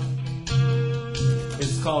song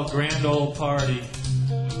is called Grand Old Party.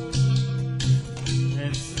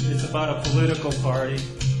 And it's about a political party.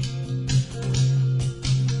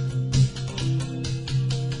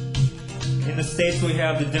 In the States we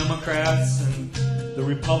have the Democrats and the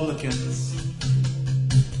Republicans.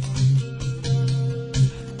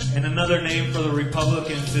 And another name for the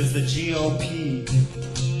Republicans is the GOP.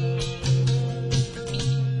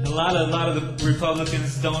 A lot of the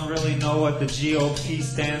Republicans don't really know what the GOP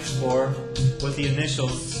stands for, what the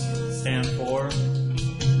initials stand for.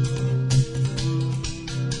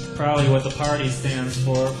 Probably what the party stands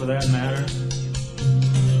for that matter.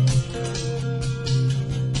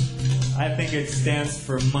 I think it stands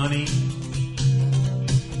for money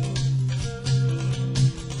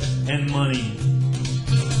and money.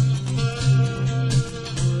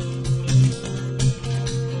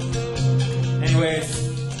 Anyways,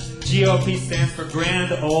 GOP stands for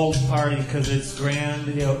Grand Old Party because it's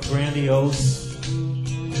grandiose.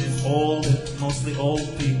 It's old, mostly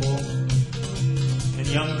old people, and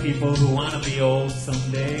young people who want to be old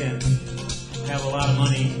someday and have a lot of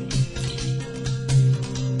money.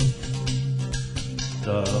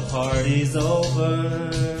 The party's over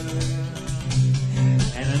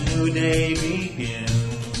and a new day begins.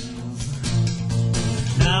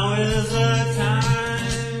 Now is the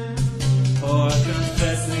time for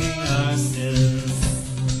confessing our sins.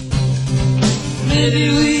 Maybe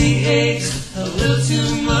we ate a little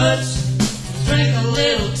too much, drank a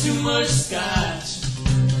little too much scotch,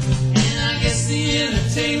 and I guess the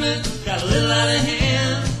entertainment got a little out of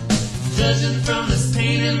hand, judging from this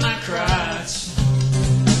pain in my crotch.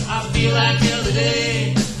 I feel like hell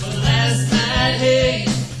today, but last night, hey,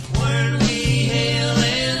 weren't we hale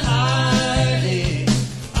and hearty?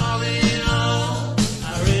 All in all,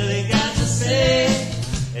 I really got to say,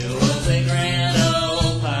 it was a grand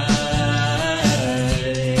old party.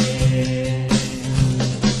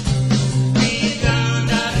 We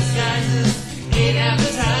donned our disguises, ate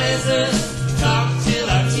appetizers, talked till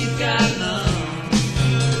our teeth got numb.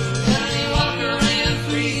 Johnny Walker ran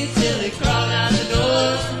free till he crawled out the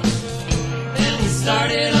door.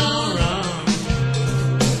 Started on rum.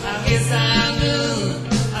 I guess I knew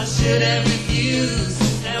I should have refused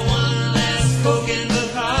that one last Coke in the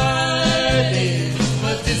party.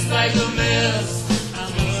 But despite the mess, I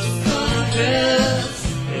must confess,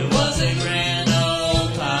 it was a grand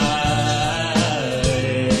old party.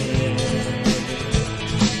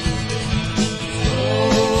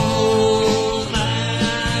 Oh,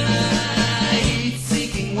 my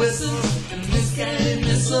heat-seeking whistles and misguided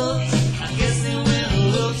missiles, I guess they went a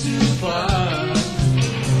little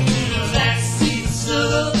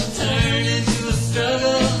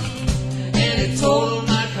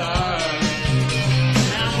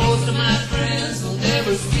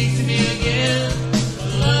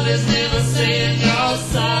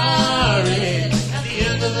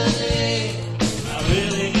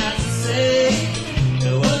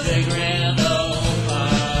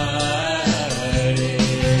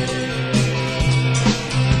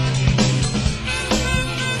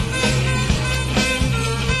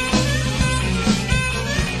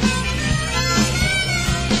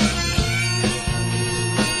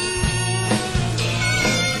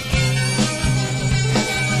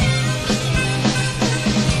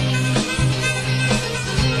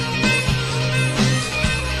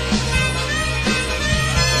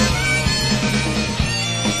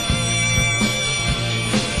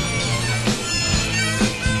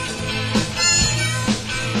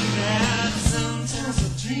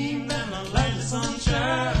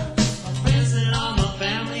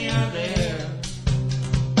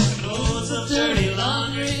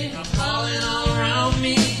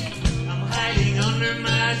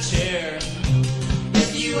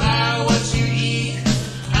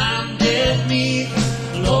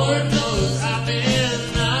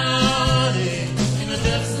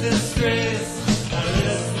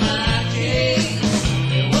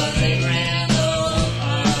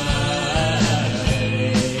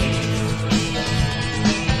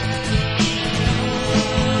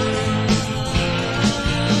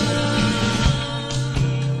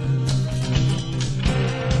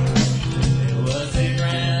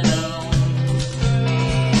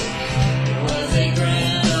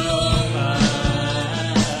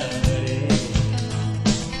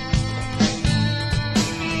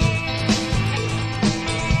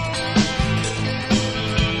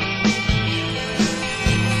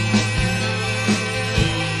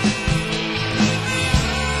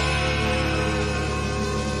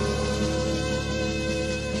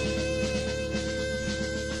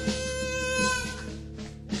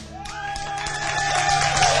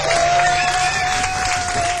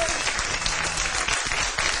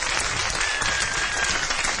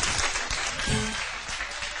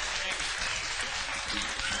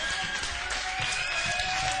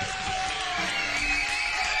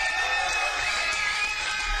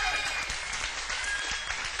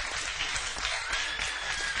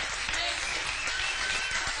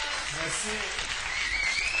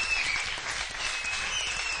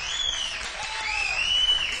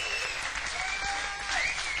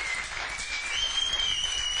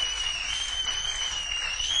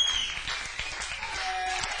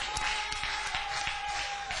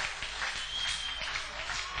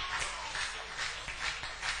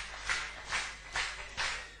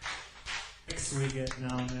We get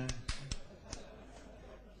now and then.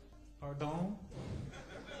 Pardon?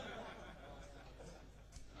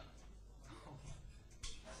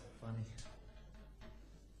 Funny.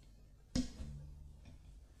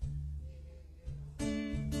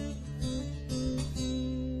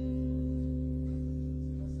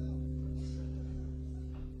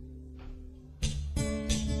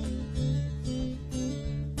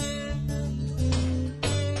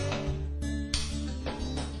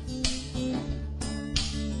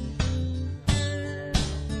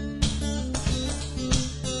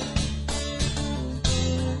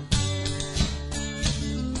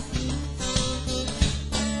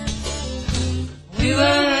 We were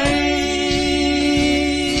raised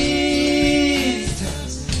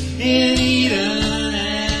in Eden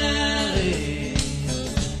Alley,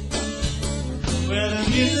 where the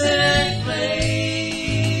music plays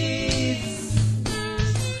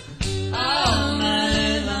all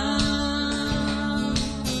night long,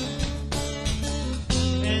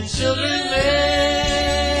 and children made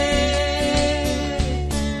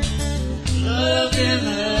love in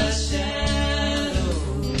the shadows,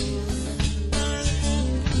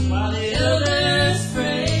 while the elders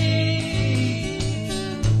pray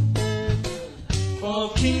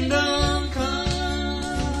for kingdom come,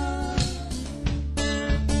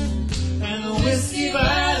 and the whiskey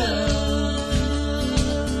bottles,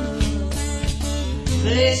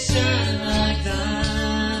 they shine like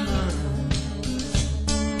diamonds.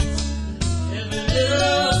 Every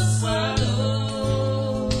little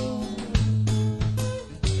swallow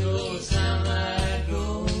goes down like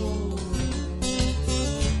gold.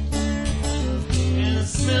 And the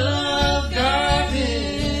smell of garbage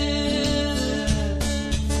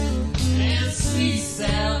and sweet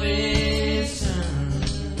salvation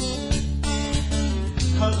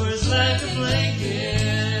hovers like a blanket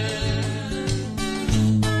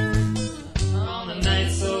on a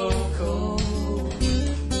night so cold.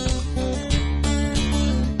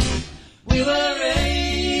 We were raised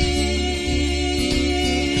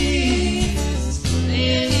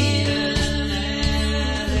in Eden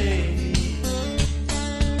Alley,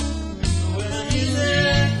 where the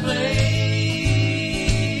music plays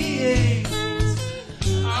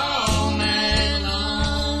all night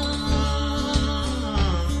long,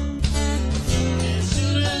 and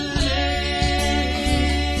children make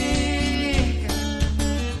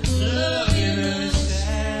love in the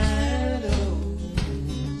shadows,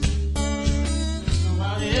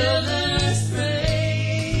 while the others pray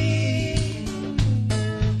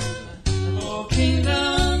for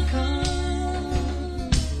kingdom come,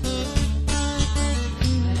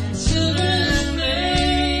 and children make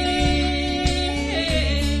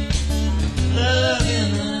love in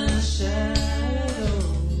the shadows,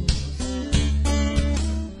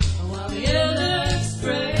 while the others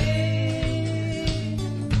pray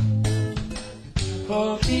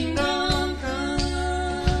for kingdom come.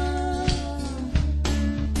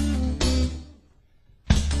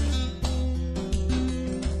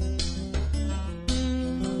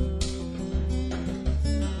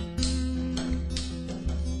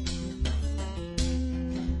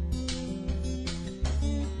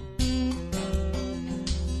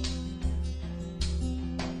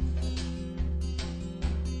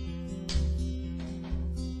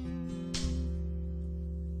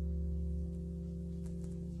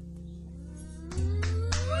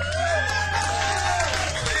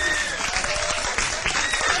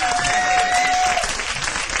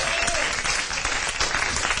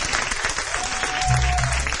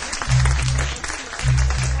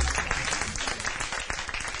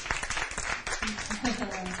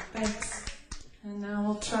 Thanks. And now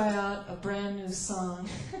we'll try out a brand new song.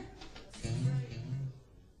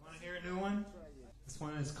 Want to hear a new one? This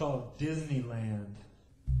one is called Disneyland.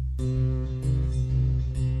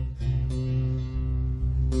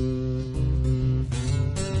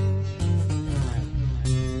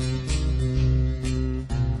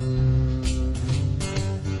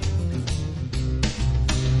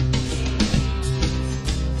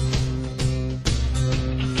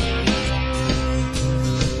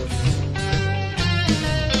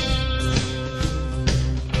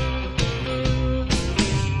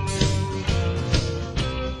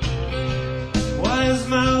 Why is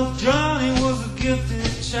mouth dry?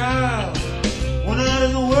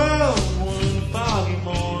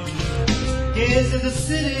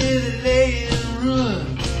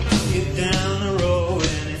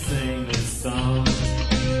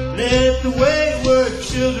 the wayward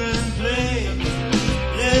children play.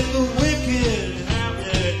 Let the wicked have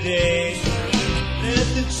their day. Let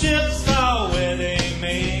the chips fall where they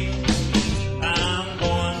may. I'm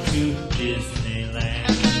going to Disneyland.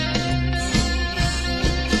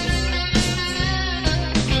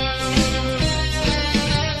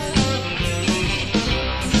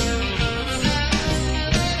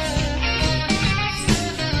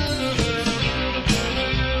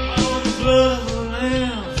 On the blood of the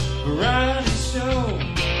lamb, variety show.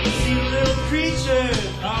 See little creatures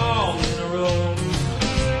all in a row.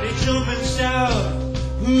 They jump and shout,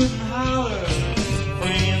 hoot and holler,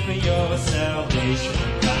 praying for your salvation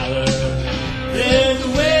dollar. Let the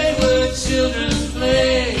wayward children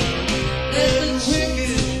play. Let the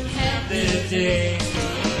wicked have their day.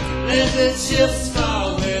 Let the chips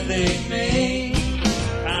fall where they may.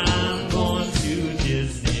 I'm going to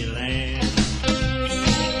Disneyland.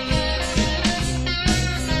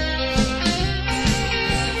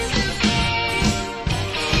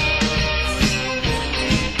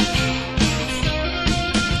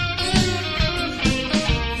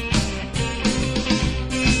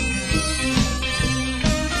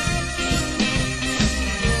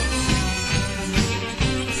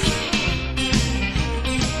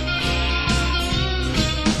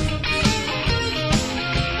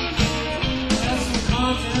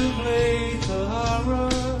 Contemplate the horror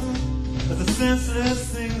of the senseless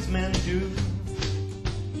things men do.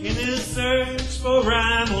 In his search for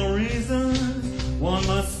rhyme or reason, one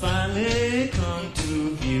must finally come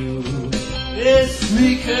to view. This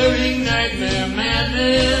recurring nightmare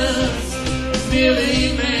madness is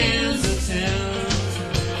merely man's attempt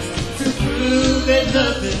to prove that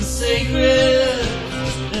nothing's sacred,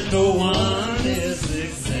 that no one is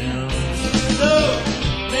exempt. So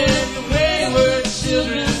let the wayward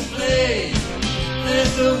children play. Let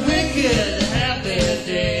the wicked have their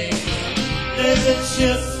day. Let the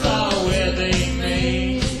chips fall where they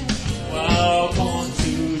may. Walk on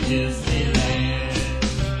to Disneyland.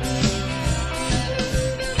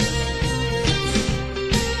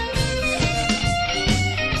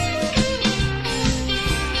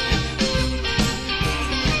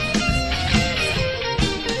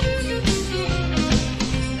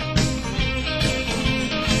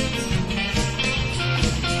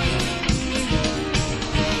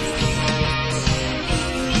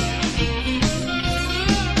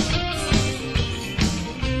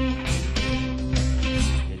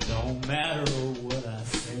 It don't matter what I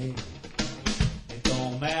say. It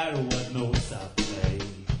don't matter what notes I play.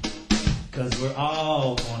 'Cause we're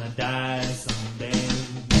all gonna die someday.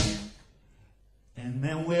 And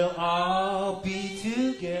then we'll all be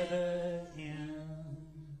together in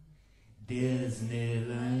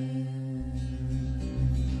Disneyland.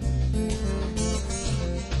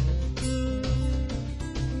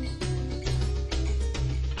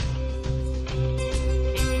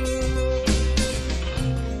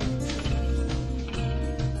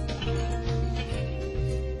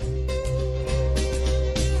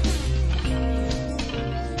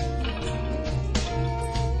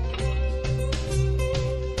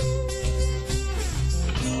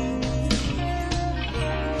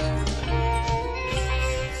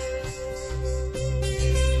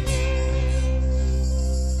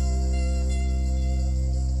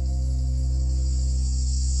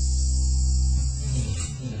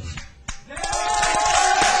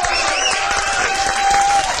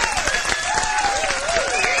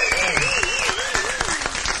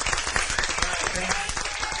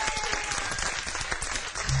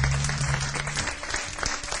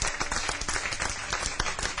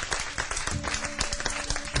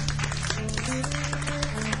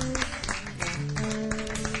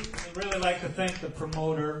 I'd like to thank the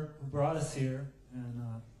promoter who brought us here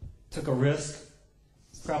and took a risk.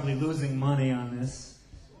 He's probably losing money on this.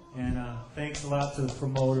 And thanks a lot to the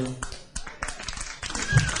promoter.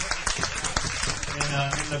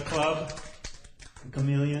 And in the club, the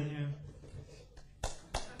Chameleon here.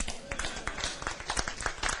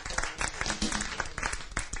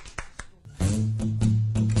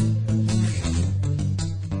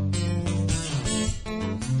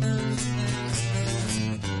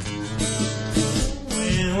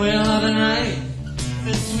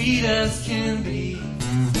 Sweet as can be,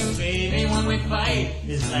 baby, when we fight,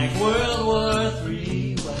 it's like World War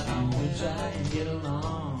III. Why don't we try and get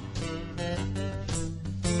along?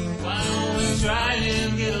 Why don't we try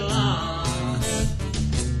and get along?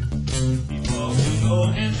 Before we go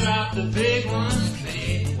and drop the big one,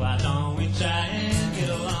 babe, why don't we try and get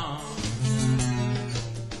along?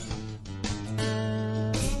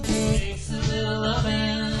 Takes a little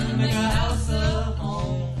loving to make our house a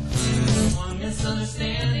home. One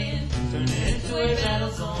misunderstanding turns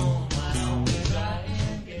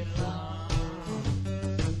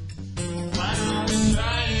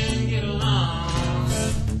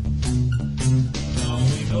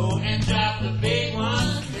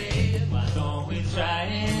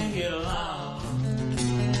get along.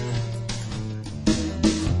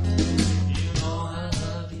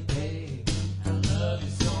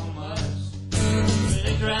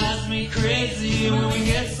 Drives me crazy when we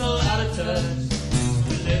get so out of touch.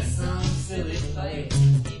 We let some silly play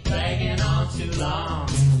keep dragging on too long.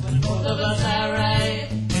 When both of us are right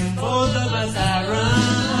and both of us are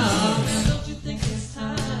wrong. Don't you think it's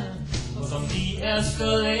time for some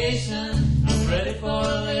de-escalation? I'm ready for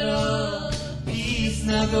a little peace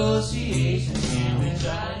negotiation. Can we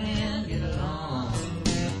try and get along?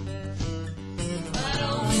 Why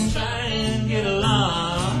don't we try and get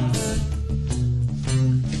along?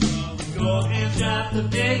 Go and drop the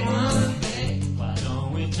big one. Why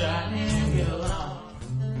don't we try and get along?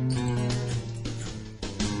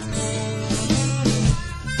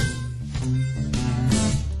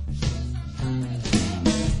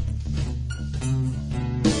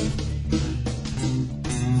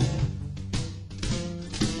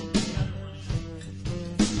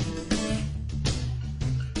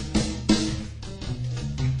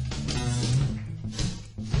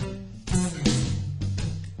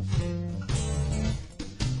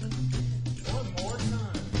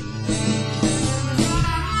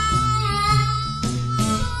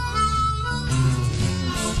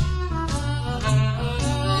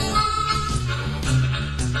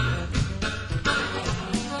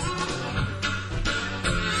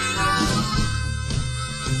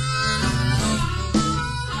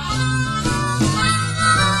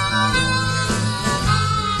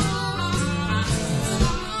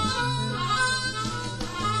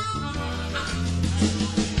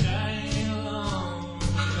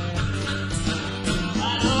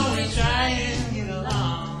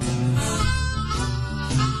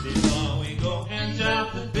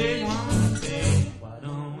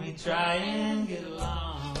 Try and get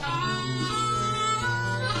along.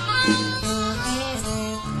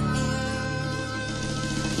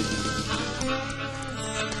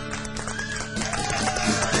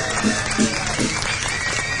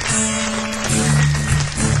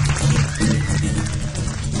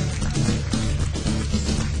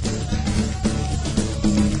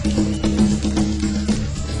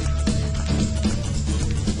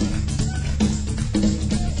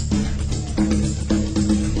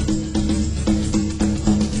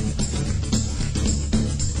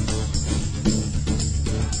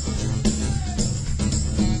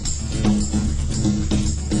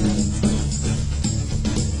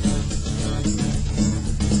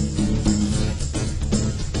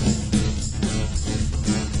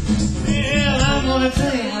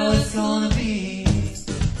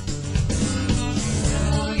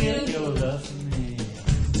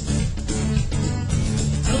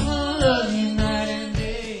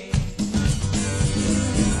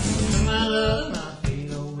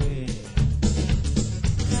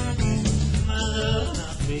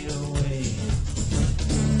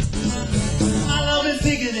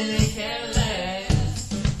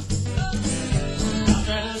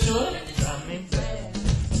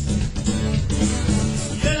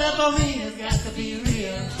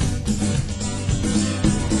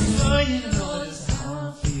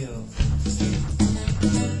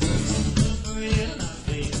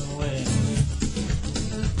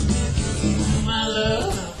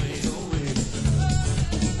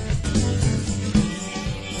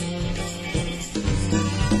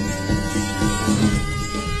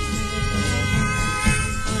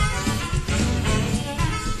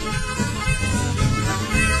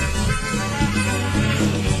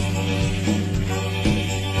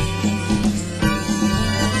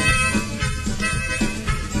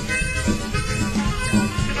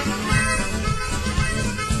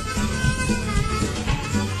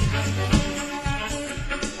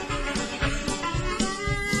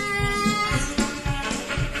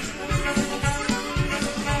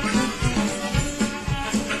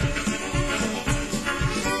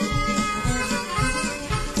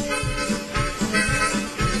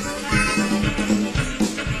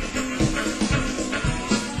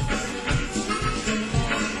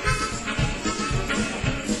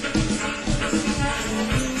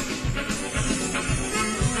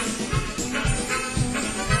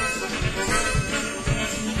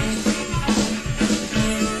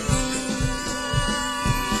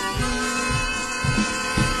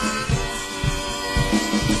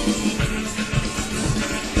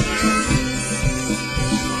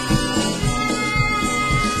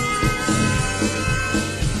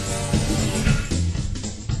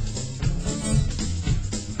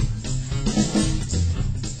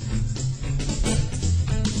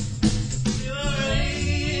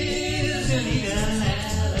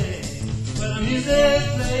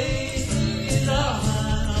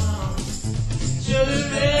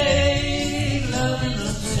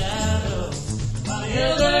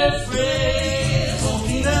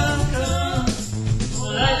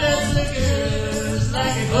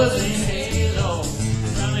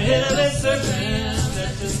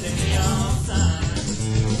 just a neon sign.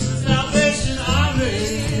 Salvation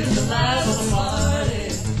Army, the life of the party,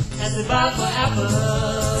 as they buy for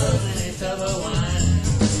apples and a tub of wine.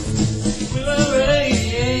 We were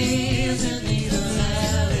raised in Eden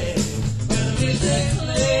Valley, where the music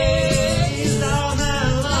plays all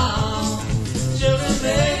night long. Children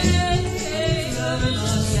make love in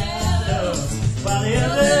the shadow, while the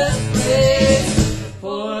others pray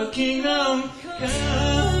for a kingdom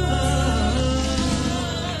come.